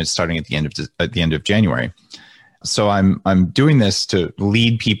Q&As, and it's starting at the end of January. So I'm doing this to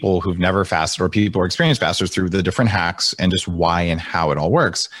lead people who've never fasted or people who are experienced fasters through the different hacks and just why and how it all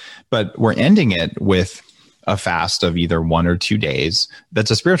works. But we're ending it with a fast of either 1 or 2 days. That's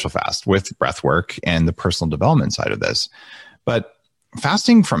a spiritual fast with breath work and the personal development side of this. But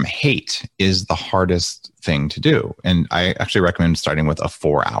fasting from hate is the hardest thing to do. And I actually recommend starting with a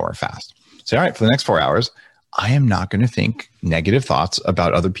 4-hour fast. Say, all right, for the next 4 hours, I am not going to think negative thoughts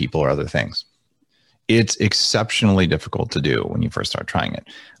about other people or other things. It's exceptionally difficult to do when you first start trying it.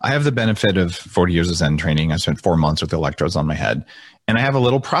 I have the benefit of 40 years of Zen training. I spent 4 months with electrodes on my head, and I have a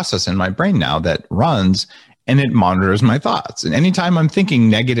little process in my brain now that runs and it monitors my thoughts. And anytime I'm thinking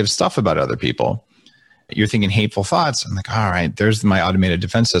negative stuff about other people, you're thinking hateful thoughts, I'm like, all right, there's my automated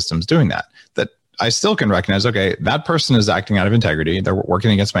defense systems doing that. That I still can recognize, okay, that person is acting out of integrity. They're working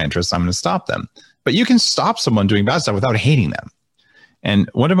against my interests. I'm going to stop them. But you can stop someone doing bad stuff without hating them. And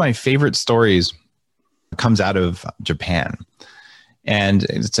one of my favorite stories comes out of Japan. And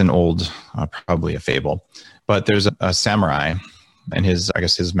it's an old, probably a fable, but there's a samurai, and his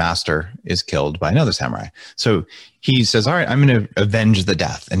master is killed by another samurai. So he says, all right, I'm going to avenge the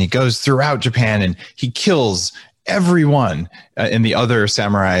death. And he goes throughout Japan and he kills everyone in the other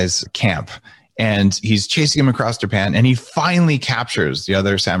samurai's camp. And he's chasing him across Japan, and he finally captures the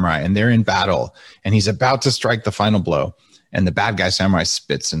other samurai, and they're in battle, and he's about to strike the final blow. And the bad guy samurai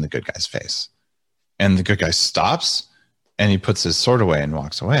spits in the good guy's face. And the good guy stops, and he puts his sword away and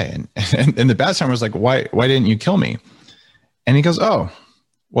walks away. And the bad samurai was like, why didn't you kill me? And he goes, oh,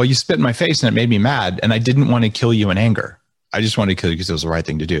 well, you spit in my face and it made me mad. And I didn't want to kill you in anger. I just wanted to kill you because it was the right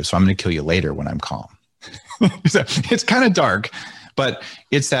thing to do. So I'm going to kill you later when I'm calm. So it's kind of dark, but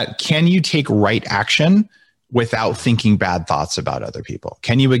it's that, can you take right action without thinking bad thoughts about other people?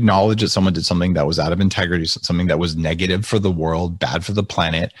 Can you acknowledge that someone did something that was out of integrity, something that was negative for the world, bad for the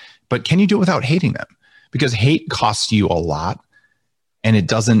planet, but can you do it without hating them? Because hate costs you a lot, and it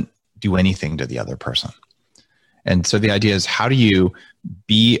doesn't do anything to the other person. And so the idea is, how do you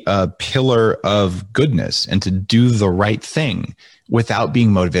be a pillar of goodness and to do the right thing without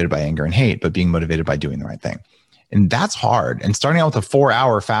being motivated by anger and hate, but being motivated by doing the right thing? And that's hard. And starting out with a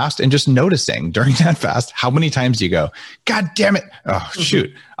 4-hour fast and just noticing during that fast, how many times do you go, God damn it. Oh,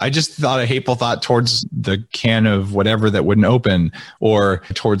 shoot. I just thought a hateful thought towards the can of whatever that wouldn't open, or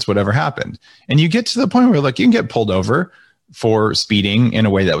towards whatever happened. And you get to the point where, like, you can get pulled over for speeding in a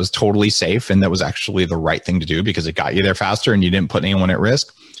way that was totally safe and that was actually the right thing to do because it got you there faster and you didn't put anyone at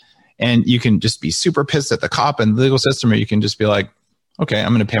risk. And you can just be super pissed at the cop and the legal system, or you can just be like, okay,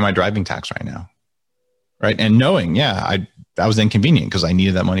 I'm going to pay my driving tax right now. Right. And knowing, that was inconvenient because I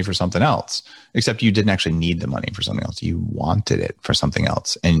needed that money for something else, except you didn't actually need the money for something else. You wanted it for something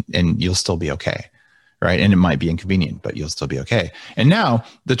else, and you'll still be okay. Right. And it might be inconvenient, but you'll still be okay. And now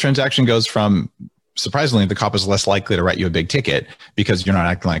the transaction goes from, surprisingly, the cop is less likely to write you a big ticket because you're not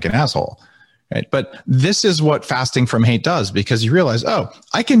acting like an asshole. Right. But this is what fasting from hate does, because you realize, oh,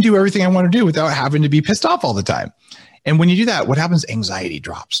 I can do everything I want to do without having to be pissed off all the time. And when you do that, what happens? Anxiety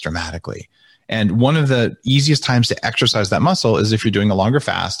drops dramatically. And one of the easiest times to exercise that muscle is if you're doing a longer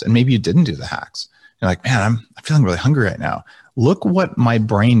fast and maybe you didn't do the hacks. You're like, man, I'm feeling really hungry right now. Look what my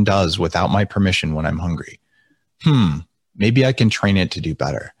brain does without my permission when I'm hungry. Maybe I can train it to do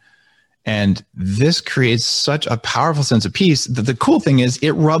better. And this creates such a powerful sense of peace that the cool thing is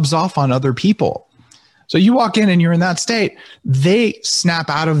it rubs off on other people. So you walk in and you're in that state, they snap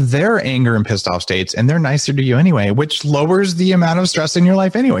out of their anger and pissed off states, and they're nicer to you anyway, which lowers the amount of stress in your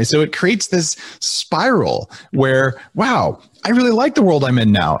life anyway. So it creates this spiral where, wow, I really like the world I'm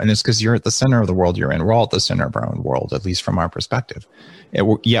in now. And it's because you're at the center of the world you're in. We're all at the center of our own world, at least from our perspective.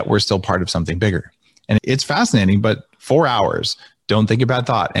 Yet we're still part of something bigger. And it's fascinating, but 4 hours, don't think about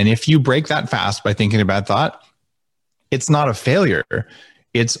thought. And if you break that fast by thinking about thought, it's not a failure.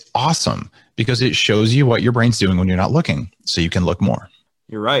 It's awesome because it shows you what your brain's doing when you're not looking, so you can look more.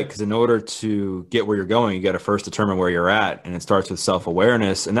 You're right. Because in order to get where you're going, you got to first determine where you're at. And it starts with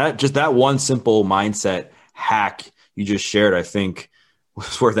self-awareness. And that one simple mindset hack you just shared, I think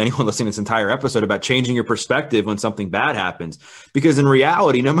was worth anyone listening to this entire episode about changing your perspective when something bad happens. Because in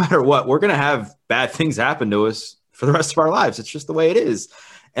reality, no matter what, we're going to have bad things happen to us for the rest of our lives. It's just the way it is.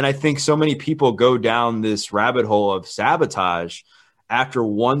 And I think so many people go down this rabbit hole of sabotage. After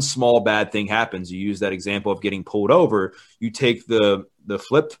one small bad thing happens, you use that example of getting pulled over, you take the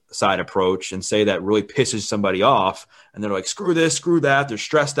flip side approach and say that really pisses somebody off. And they're like, screw this, screw that. They're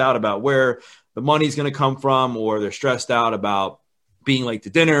stressed out about where the money's going to come from, or they're stressed out about being late to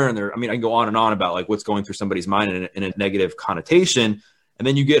dinner. And I can go on and on about like what's going through somebody's mind in a negative connotation. And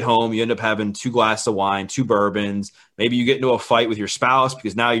then you get home, you end up having 2 glasses of wine, 2 bourbons. Maybe you get into a fight with your spouse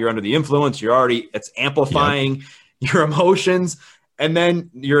because now you're under the influence. It's amplifying your emotions. And then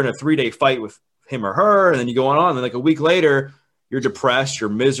you're in a 3-day fight with him or her. And then you go on. And like a week later, you're depressed, you're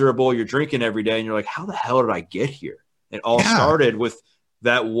miserable, you're drinking every day. And you're like, how the hell did I get here? It all started with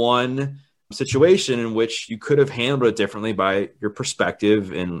that one situation in which you could have handled it differently by your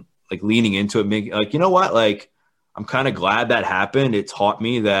perspective and like leaning into it. Like, you know what? Like, I'm kind of glad that happened. It taught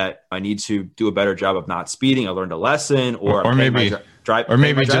me that I need to do a better job of not speeding. I learned a lesson, or maybe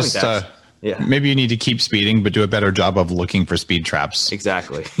maybe you need to keep speeding, but do a better job of looking for speed traps.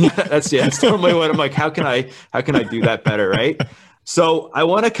 Exactly. That's normally what I'm like. How can I do that better? Right. So I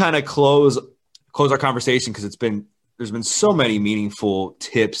want to kind of close our conversation because there's been so many meaningful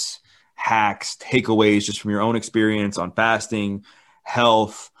tips, hacks, takeaways just from your own experience on fasting,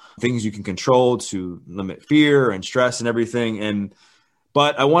 health, things you can control to limit fear and stress and everything.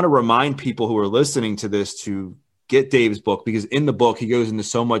 But I want to remind people who are listening to this to get Dave's book, because in the book, he goes into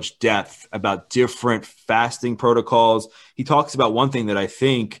so much depth about different fasting protocols. He talks about one thing that I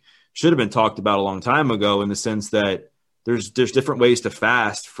think should have been talked about a long time ago, in the sense that there's different ways to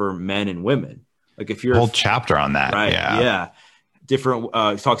fast for men and women. Like if you're a whole chapter on that. Right. Yeah. Different.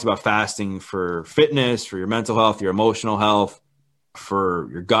 He talks about fasting for fitness, for your mental health, your emotional health, for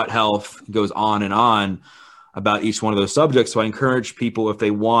your gut health. He goes on and on about each one of those subjects. So I encourage people, if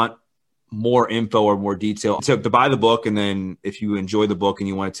they want more info or more detail, to buy the book. And then if you enjoy the book and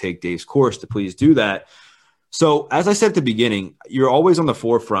you want to take Dave's course, to please do that. So as I said at the beginning, you're always on the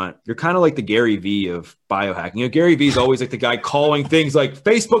forefront. You're kind of like the Gary Vee of biohacking. You know, Gary Vee is always like the guy calling things like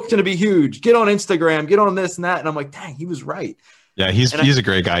Facebook's going to be huge. Get on Instagram, get on this and that. And I'm like, dang, he was right. Yeah, he's a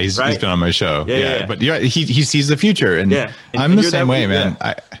great guy. He's been on my show. Yeah. But he sees the future. And I'm the same way, man.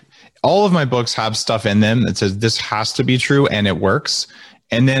 All of my books have stuff in them that says this has to be true and it works.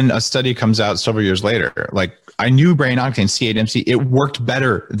 And then a study comes out several years later. Like, I knew brain octane, C8MC, it worked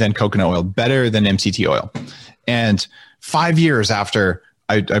better than coconut oil, better than MCT oil. And 5 years after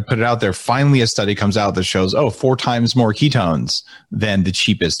I put it out there, finally a study comes out that shows, 4 times more ketones than the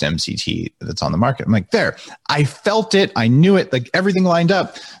cheapest MCT that's on the market. I'm like, there, I felt it. I knew it, like everything lined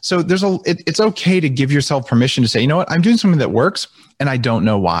up. So it's okay to give yourself permission to say, you know what, I'm doing something that works and I don't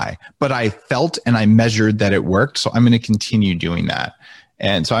know why, but I felt and I measured that it worked. So I'm going to continue doing that.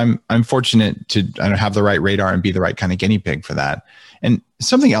 And so I'm fortunate to have the right radar and be the right kind of guinea pig for that. And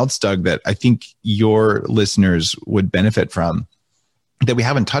something else, Doug, that I think your listeners would benefit from that we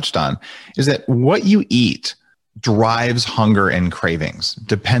haven't touched on is that what you eat drives hunger and cravings,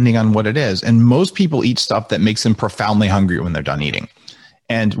 depending on what it is. And most people eat stuff that makes them profoundly hungry when they're done eating.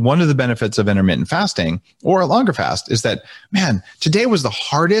 And one of the benefits of intermittent fasting or a longer fast is that, man, today was the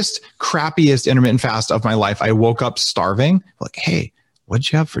hardest, crappiest intermittent fast of my life. I woke up starving. Like, hey,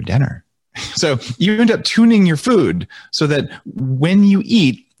 what'd you have for dinner? So you end up tuning your food so that when you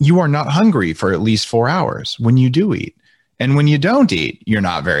eat, you are not hungry for at least 4 hours when you do eat. And when you don't eat, you're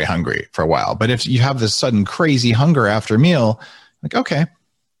not very hungry for a while. But if you have this sudden crazy hunger after a meal, like, okay,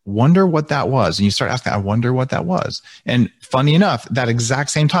 wonder what that was. And you start asking, I wonder what that was. And funny enough, that exact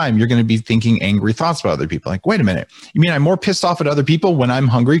same time, you're going to be thinking angry thoughts about other people. Like, wait a minute, you mean I'm more pissed off at other people when I'm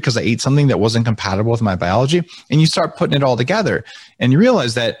hungry because I ate something that wasn't compatible with my biology? And you start putting it all together and you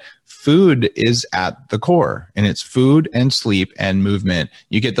realize that food is at the core, and it's food and sleep and movement.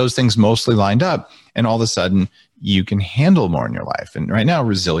 You get those things mostly lined up, and all of a sudden you can handle more in your life. And right now,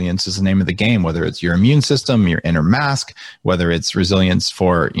 resilience is the name of the game, whether it's your immune system, your inner mask, whether it's resilience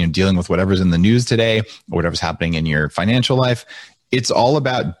for dealing with whatever's in the news today, or whatever's happening in your financial life. It's all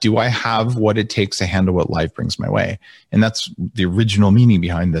about, do I have what it takes to handle what life brings my way? And that's the original meaning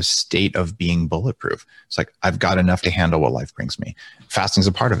behind the state of being bulletproof. It's like, I've got enough to handle what life brings me. Fasting's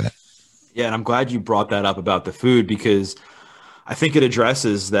a part of it. Yeah, and I'm glad you brought that up about the food, because I think it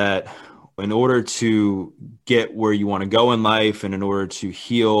addresses that in order to get where you want to go in life, and in order to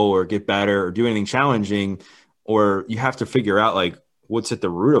heal or get better or do anything challenging, or you have to figure out like what's at the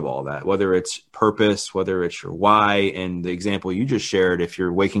root of all that, whether it's purpose, whether it's your why. And the example you just shared, if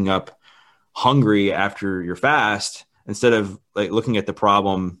you're waking up hungry after your fast, instead of like looking at the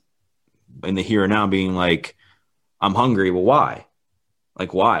problem in the here and now being like, I'm hungry. Well, why?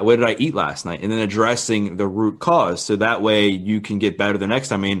 Like, why? What did I eat last night? And then addressing the root cause. So that way you can get better the next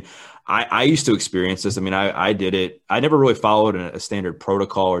time. I mean, I used to experience this. I mean, I did it. I never really followed a standard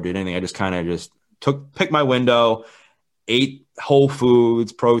protocol or did anything. I just kind of picked my window, ate whole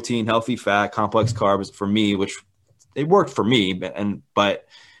foods, protein, healthy fat, complex carbs for me, which it worked for me. But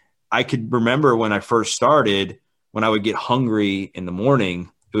I could remember when I first started, when I would get hungry in the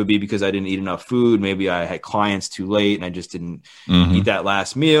morning, it would be because I didn't eat enough food. Maybe I had clients too late and I just didn't eat that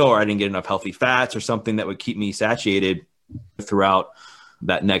last meal, or I didn't get enough healthy fats or something that would keep me satiated throughout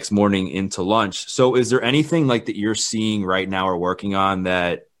that next morning into lunch. So is there anything like that you're seeing right now or working on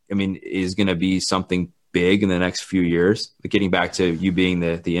that, I mean, is going to be something big in the next few years? Like getting back to you being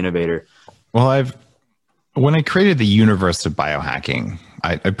the innovator. Well, when I created the universe of biohacking,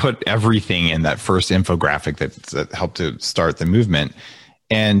 I put everything in that first infographic that helped to start the movement.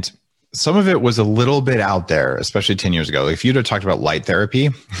 And some of it was a little bit out there, especially 10 years ago. If you'd have talked about light therapy,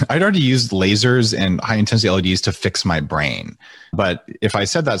 I'd already used lasers and high intensity LEDs to fix my brain. But if I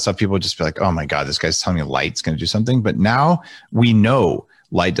said that stuff, people would just be like, oh my God, this guy's telling me light's going to do something. But now we know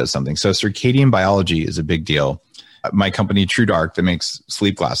light does something. So circadian biology is a big deal. My company, True Dark, that makes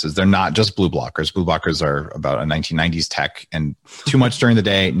sleep glasses, they're not just blue blockers. Blue blockers are about a 1990s tech and too much during the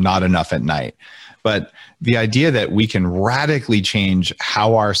day, not enough at night. But the idea that we can radically change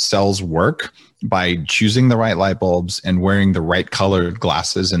how our cells work by choosing the right light bulbs and wearing the right colored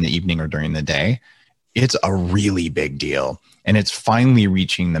glasses in the evening or during the day, it's a really big deal. And it's finally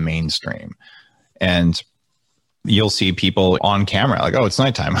reaching the mainstream. And you'll see people on camera like, oh, it's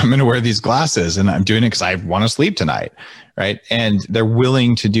nighttime. I'm going to wear these glasses and I'm doing it because I want to sleep tonight. Right. And they're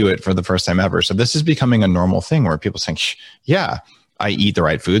willing to do it for the first time ever. So this is becoming a normal thing where people think, yeah, I eat the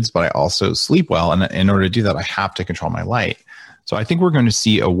right foods, but I also sleep well. And in order to do that, I have to control my light. So I think we're going to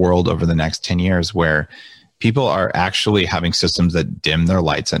see a world over the next 10 years where people are actually having systems that dim their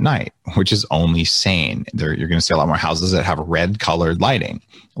lights at night, which is only sane. You're going to see a lot more houses that have red colored lighting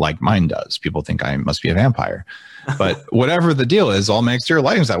like mine does. People think I must be a vampire. But whatever the deal is, all my exterior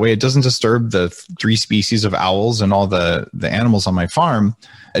lighting is that way. It doesn't disturb the 3 species of owls and all the animals on my farm.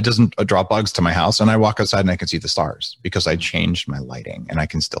 It doesn't draw bugs to my house. And I walk outside and I can see the stars because I changed my lighting and I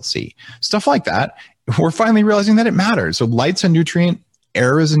can still see. Stuff like that. We're finally realizing that it matters. So light's a nutrient,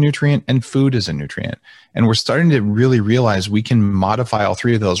 air is a nutrient, and food is a nutrient. And we're starting to really realize we can modify all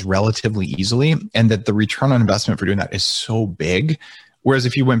 3 of those relatively easily, and that the return on investment for doing that is so big. Whereas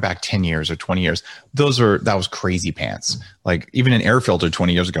if you went back 10 years or 20 years, that was crazy pants. Like even an air filter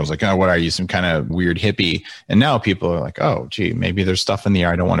 20 years ago was like, oh, what are you, some kind of weird hippie? And now people are like, oh, gee, maybe there's stuff in the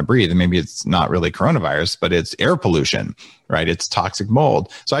air I don't want to breathe. And maybe it's not really coronavirus, but it's air pollution, right? It's toxic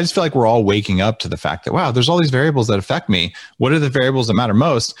mold. So I just feel like we're all waking up to the fact that, wow, there's all these variables that affect me. What are the variables that matter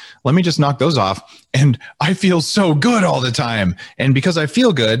most? Let me just knock those off. And I feel so good all the time. And because I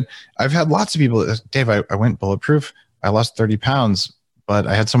feel good, I've had lots of people, Dave, I went bulletproof. I lost 30 pounds. But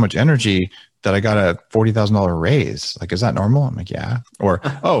I had so much energy that I got a $40,000 raise. Like, is that normal? I'm like, yeah. Or,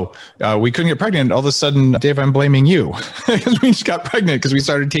 we couldn't get pregnant. All of a sudden, Dave, I'm blaming you because we just got pregnant because we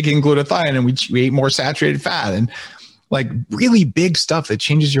started taking glutathione and we ate more saturated fat and like really big stuff that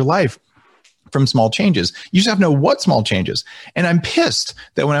changes your life from small changes. You just have to know what small changes. And I'm pissed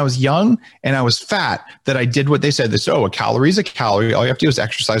that when I was young and I was fat, that I did what they said. This, a calorie is a calorie. All you have to do is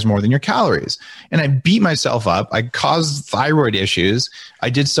exercise more than your calories. And I beat myself up. I caused thyroid issues. I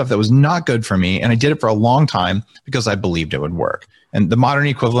did stuff that was not good for me. And I did it for a long time because I believed it would work. And the modern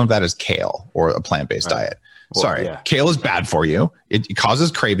equivalent of that is kale or a plant-based diet. Well, kale is bad for you. It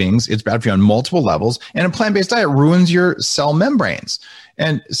causes cravings. It's bad for you on multiple levels. And a plant-based diet ruins your cell membranes.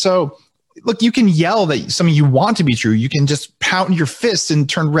 And so look, you can yell that something you want to be true. You can just pound your fists and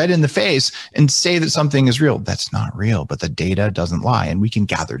turn red in the face and say that something is real. That's not real, but the data doesn't lie. And we can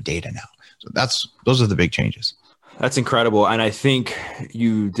gather data now. So those are the big changes. That's incredible. And I think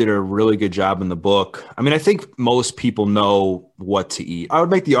you did a really good job in the book. I mean, I think most people know what to eat. I would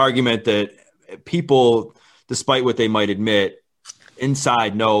make the argument that people, despite what they might admit,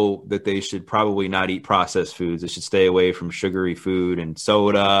 inside know that they should probably not eat processed foods. They should stay away from sugary food and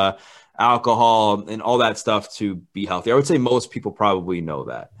soda, alcohol, and all that stuff to be healthy. I would say most people probably know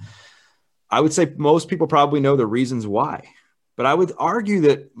that. I would say most people probably know the reasons why. But I would argue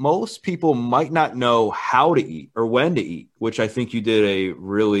that most people might not know how to eat or when to eat, which I think you did a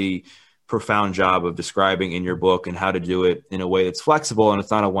really profound job of describing in your book, and how to do it in a way that's flexible and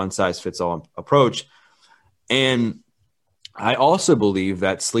it's not a one-size-fits-all approach. And I also believe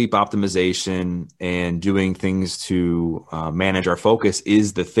that sleep optimization and doing things to manage our focus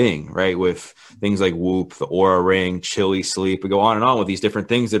is the thing, right? With things like Whoop, the Aura Ring, Chili Sleep, we go on and on with these different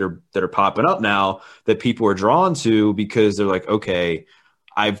things that are popping up now that people are drawn to because they're like, okay,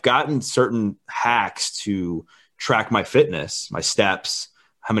 I've gotten certain hacks to track my fitness, my steps,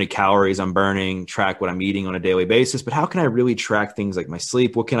 how many calories I'm burning, track what I'm eating on a daily basis. But how can I really track things like my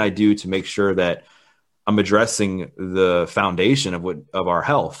sleep? What can I do to make sure that I'm addressing the foundation of our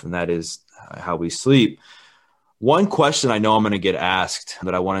health, and that is how we sleep? One question I know I'm going to get asked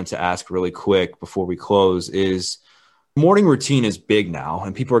that I wanted to ask really quick before we close is, morning routine is big now,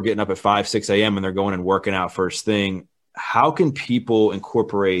 and people are getting up at 5, 6 a.m. and they're going and working out first thing. How can people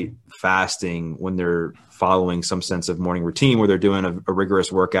incorporate fasting when they're following some sense of morning routine where they're doing a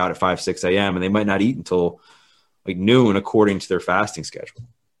rigorous workout at 5, 6 a.m. and they might not eat until like noon according to their fasting schedule?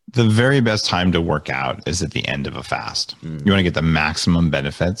 The very best time to work out is at the end of a fast. You want to get the maximum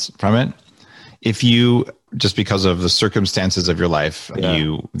benefits from it. If you, just because of the circumstances of your life,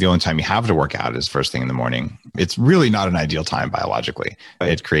 the only time you have to work out is first thing in the morning. It's really not an ideal time biologically.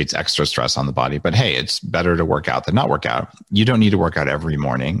 It creates extra stress on the body, but hey, it's better to work out than not work out. You don't need to work out every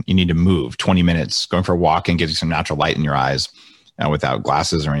morning. You need to move 20 minutes, going for a walk and getting some natural light in your eyes without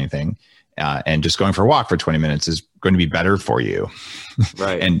glasses or anything. And just going for a walk for 20 minutes is going to be better for you.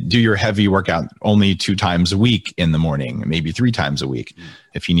 Right. And do your heavy workout only 2 times a week in the morning, maybe 3 times a week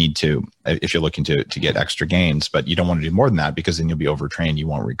if you need to, if you're looking to get extra gains. But you don't want to do more than that because then you'll be overtrained. You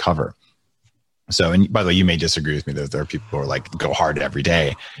won't recover. So, and by the way, you may disagree with me. There are people who are like, go hard every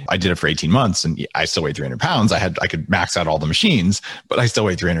day. I did it for 18 months and I still weighed 300 pounds. I could max out all the machines, but I still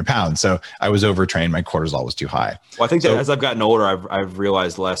weighed 300 pounds. So I was overtrained. My cortisol was too high. Well, I think that as I've gotten older, I've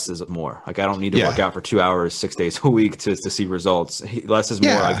realized less is more. Like I don't need to work out for 2 hours, 6 days a week to see results. Less is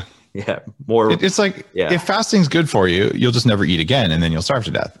more. More. It's like, if fasting's good for you, you'll just never eat again and then you'll starve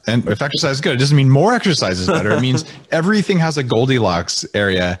to death. And if exercise is good, it doesn't mean more exercise is better. It means everything has a Goldilocks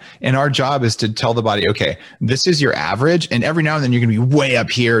area. And our job is to tell the body, okay, this is your average. And every now and then you're going to be way up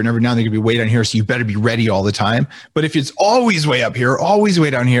here and every now and then you're going to be way down here. So you better be ready all the time. But if it's always way up here, always way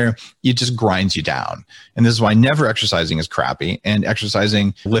down here, it just grinds you down. And this is why never exercising is crappy, and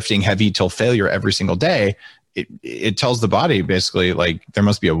exercising, lifting heavy till failure every single day, it tells the body basically like there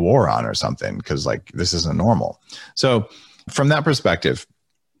must be a war on or something, because like this isn't normal. So from that perspective,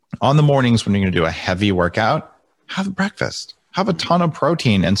 on the mornings when you're going to do a heavy workout, have breakfast, have a ton of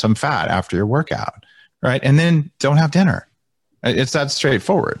protein and some fat after your workout, right? And then don't have dinner. It's that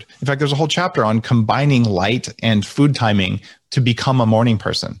straightforward. In fact, there's a whole chapter on combining light and food timing to become a morning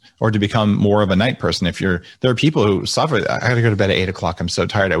person or to become more of a night person. There are people who suffer. I got to go to bed at 8 o'clock. I'm so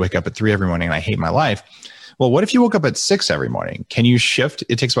tired. I wake up at 3 every morning and I hate my life. Well, what if you woke up at 6 every morning? Can you shift?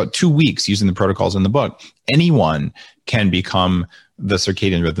 It takes about 2 weeks using the protocols in the book. Anyone can become the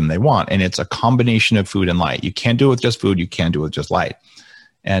circadian rhythm they want. And it's a combination of food and light. You can't do it with just food. You can't do it with just light.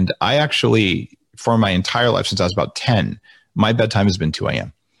 And I actually, for my entire life, since I was about 10, my bedtime has been 2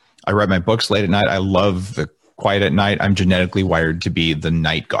 a.m. I write my books late at night. I love the quiet at night. I'm genetically wired to be the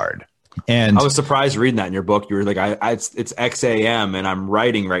night guard. And I was surprised reading that in your book. You were like, it's X a.m. and I'm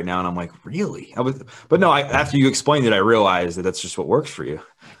writing right now. And I'm like, really? After you explained it, I realized that that's just what works for you.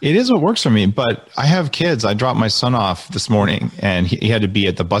 It is what works for me, but I have kids. I dropped my son off this morning and he had to be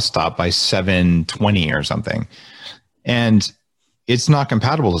at the bus stop by 7:20 or something. And it's not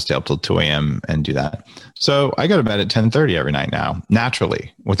compatible to stay up till 2 a.m. and do that. So I go to bed at 10:30 every night now,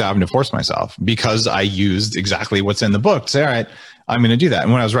 naturally, without having to force myself, because I used exactly what's in the book to say, all right, I'm going to do that.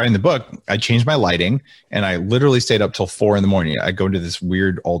 And when I was writing the book, I changed my lighting and I literally stayed up till 4 a.m. I go into this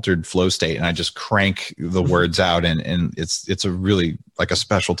weird altered flow state and I just crank the words out. And it's a really like a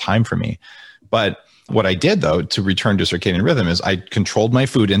special time for me. But what I did though, to return to circadian rhythm, is I controlled my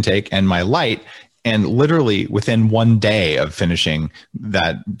food intake and my light. And literally within 1 day of finishing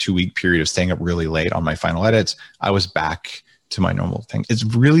that 2-week period of staying up really late on my final edits, I was back to my normal thing. It's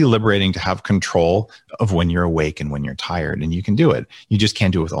really liberating to have control of when you're awake and when you're tired, and you can do it. You just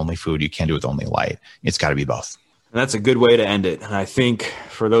can't do it with only food. You can't do it with only light. It's got to be both. And that's a good way to end it. And I think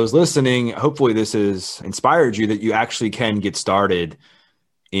for those listening, hopefully this has inspired you that you actually can get started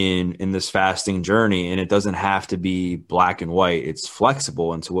in this fasting journey. And it doesn't have to be black and white. It's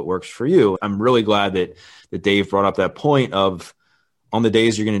flexible into what works for you. I'm really glad that Dave brought up that point of, on the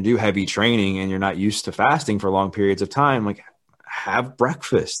days you're going to do heavy training and you're not used to fasting for long periods of time, like, have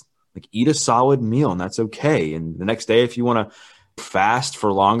breakfast, like, eat a solid meal, and that's okay. And the next day, if you want to fast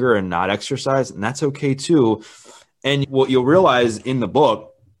for longer and not exercise, and that's okay too. And what you'll realize in the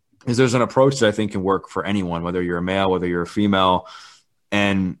book is there's an approach that I think can work for anyone, whether you're a male, whether you're a female.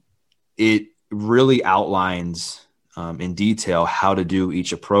 And it really outlines in detail how to do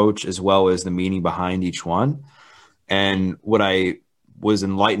each approach, as well as the meaning behind each one. And what I was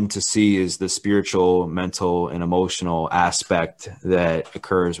enlightened to see is the spiritual, mental, and emotional aspect that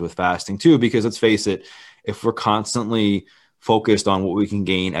occurs with fasting too, because let's face it, if we're constantly focused on what we can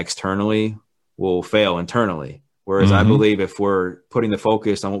gain externally, we'll fail internally. Whereas I believe if we're putting the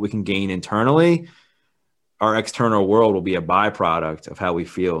focus on what we can gain internally, our external world will be a byproduct of how we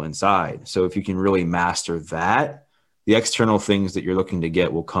feel inside. So if you can really master that, the external things that you're looking to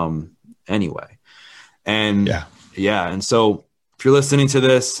get will come anyway. And and so if you're listening to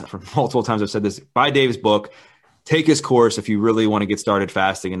this, for multiple times I've said this, buy Dave's book, take his course if you really want to get started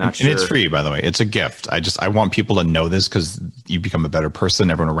fasting and not sure. And it's free, by the way. It's a gift. I want people to know this because you become a better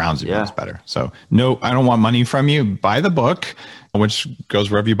person. Everyone around you becomes better. So no, I don't want money from you. Buy the book, which goes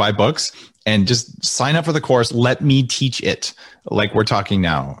wherever you buy books, and just sign up for the course. Let me teach it like we're talking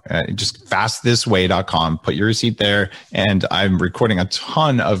now. Just fastthisway.com, put your receipt there. And I'm recording a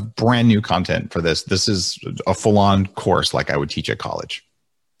ton of brand new content for this. This is a full-on course like I would teach at college.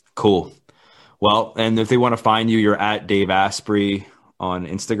 Cool. Well, and if they want to find you, you're at Dave Asprey on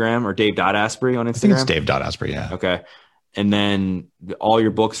Instagram, or Dave.Asprey on Instagram. I think it's Dave.Asprey, yeah. Okay. And then all your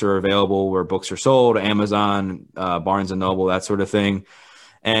books are available where books are sold, Amazon, Barnes & Noble, that sort of thing.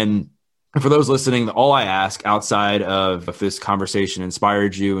 And for those listening, all I ask outside of if this conversation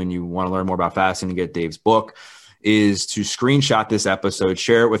inspired you and you want to learn more about fasting and get Dave's book is to screenshot this episode,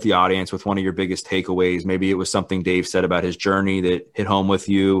 share it with the audience with one of your biggest takeaways. Maybe it was something Dave said about his journey that hit home with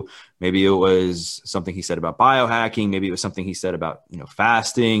you. Maybe it was something he said about biohacking. Maybe it was something he said about,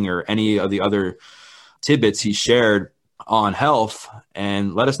 fasting, or any of the other tidbits he shared on health,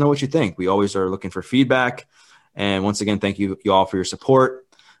 and let us know what you think. We always are looking for feedback. And once again, thank you all for your support.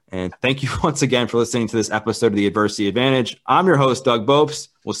 And thank you once again for listening to this episode of The Adversity Advantage. I'm your host, Doug Bopst.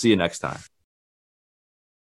 We'll see you next time.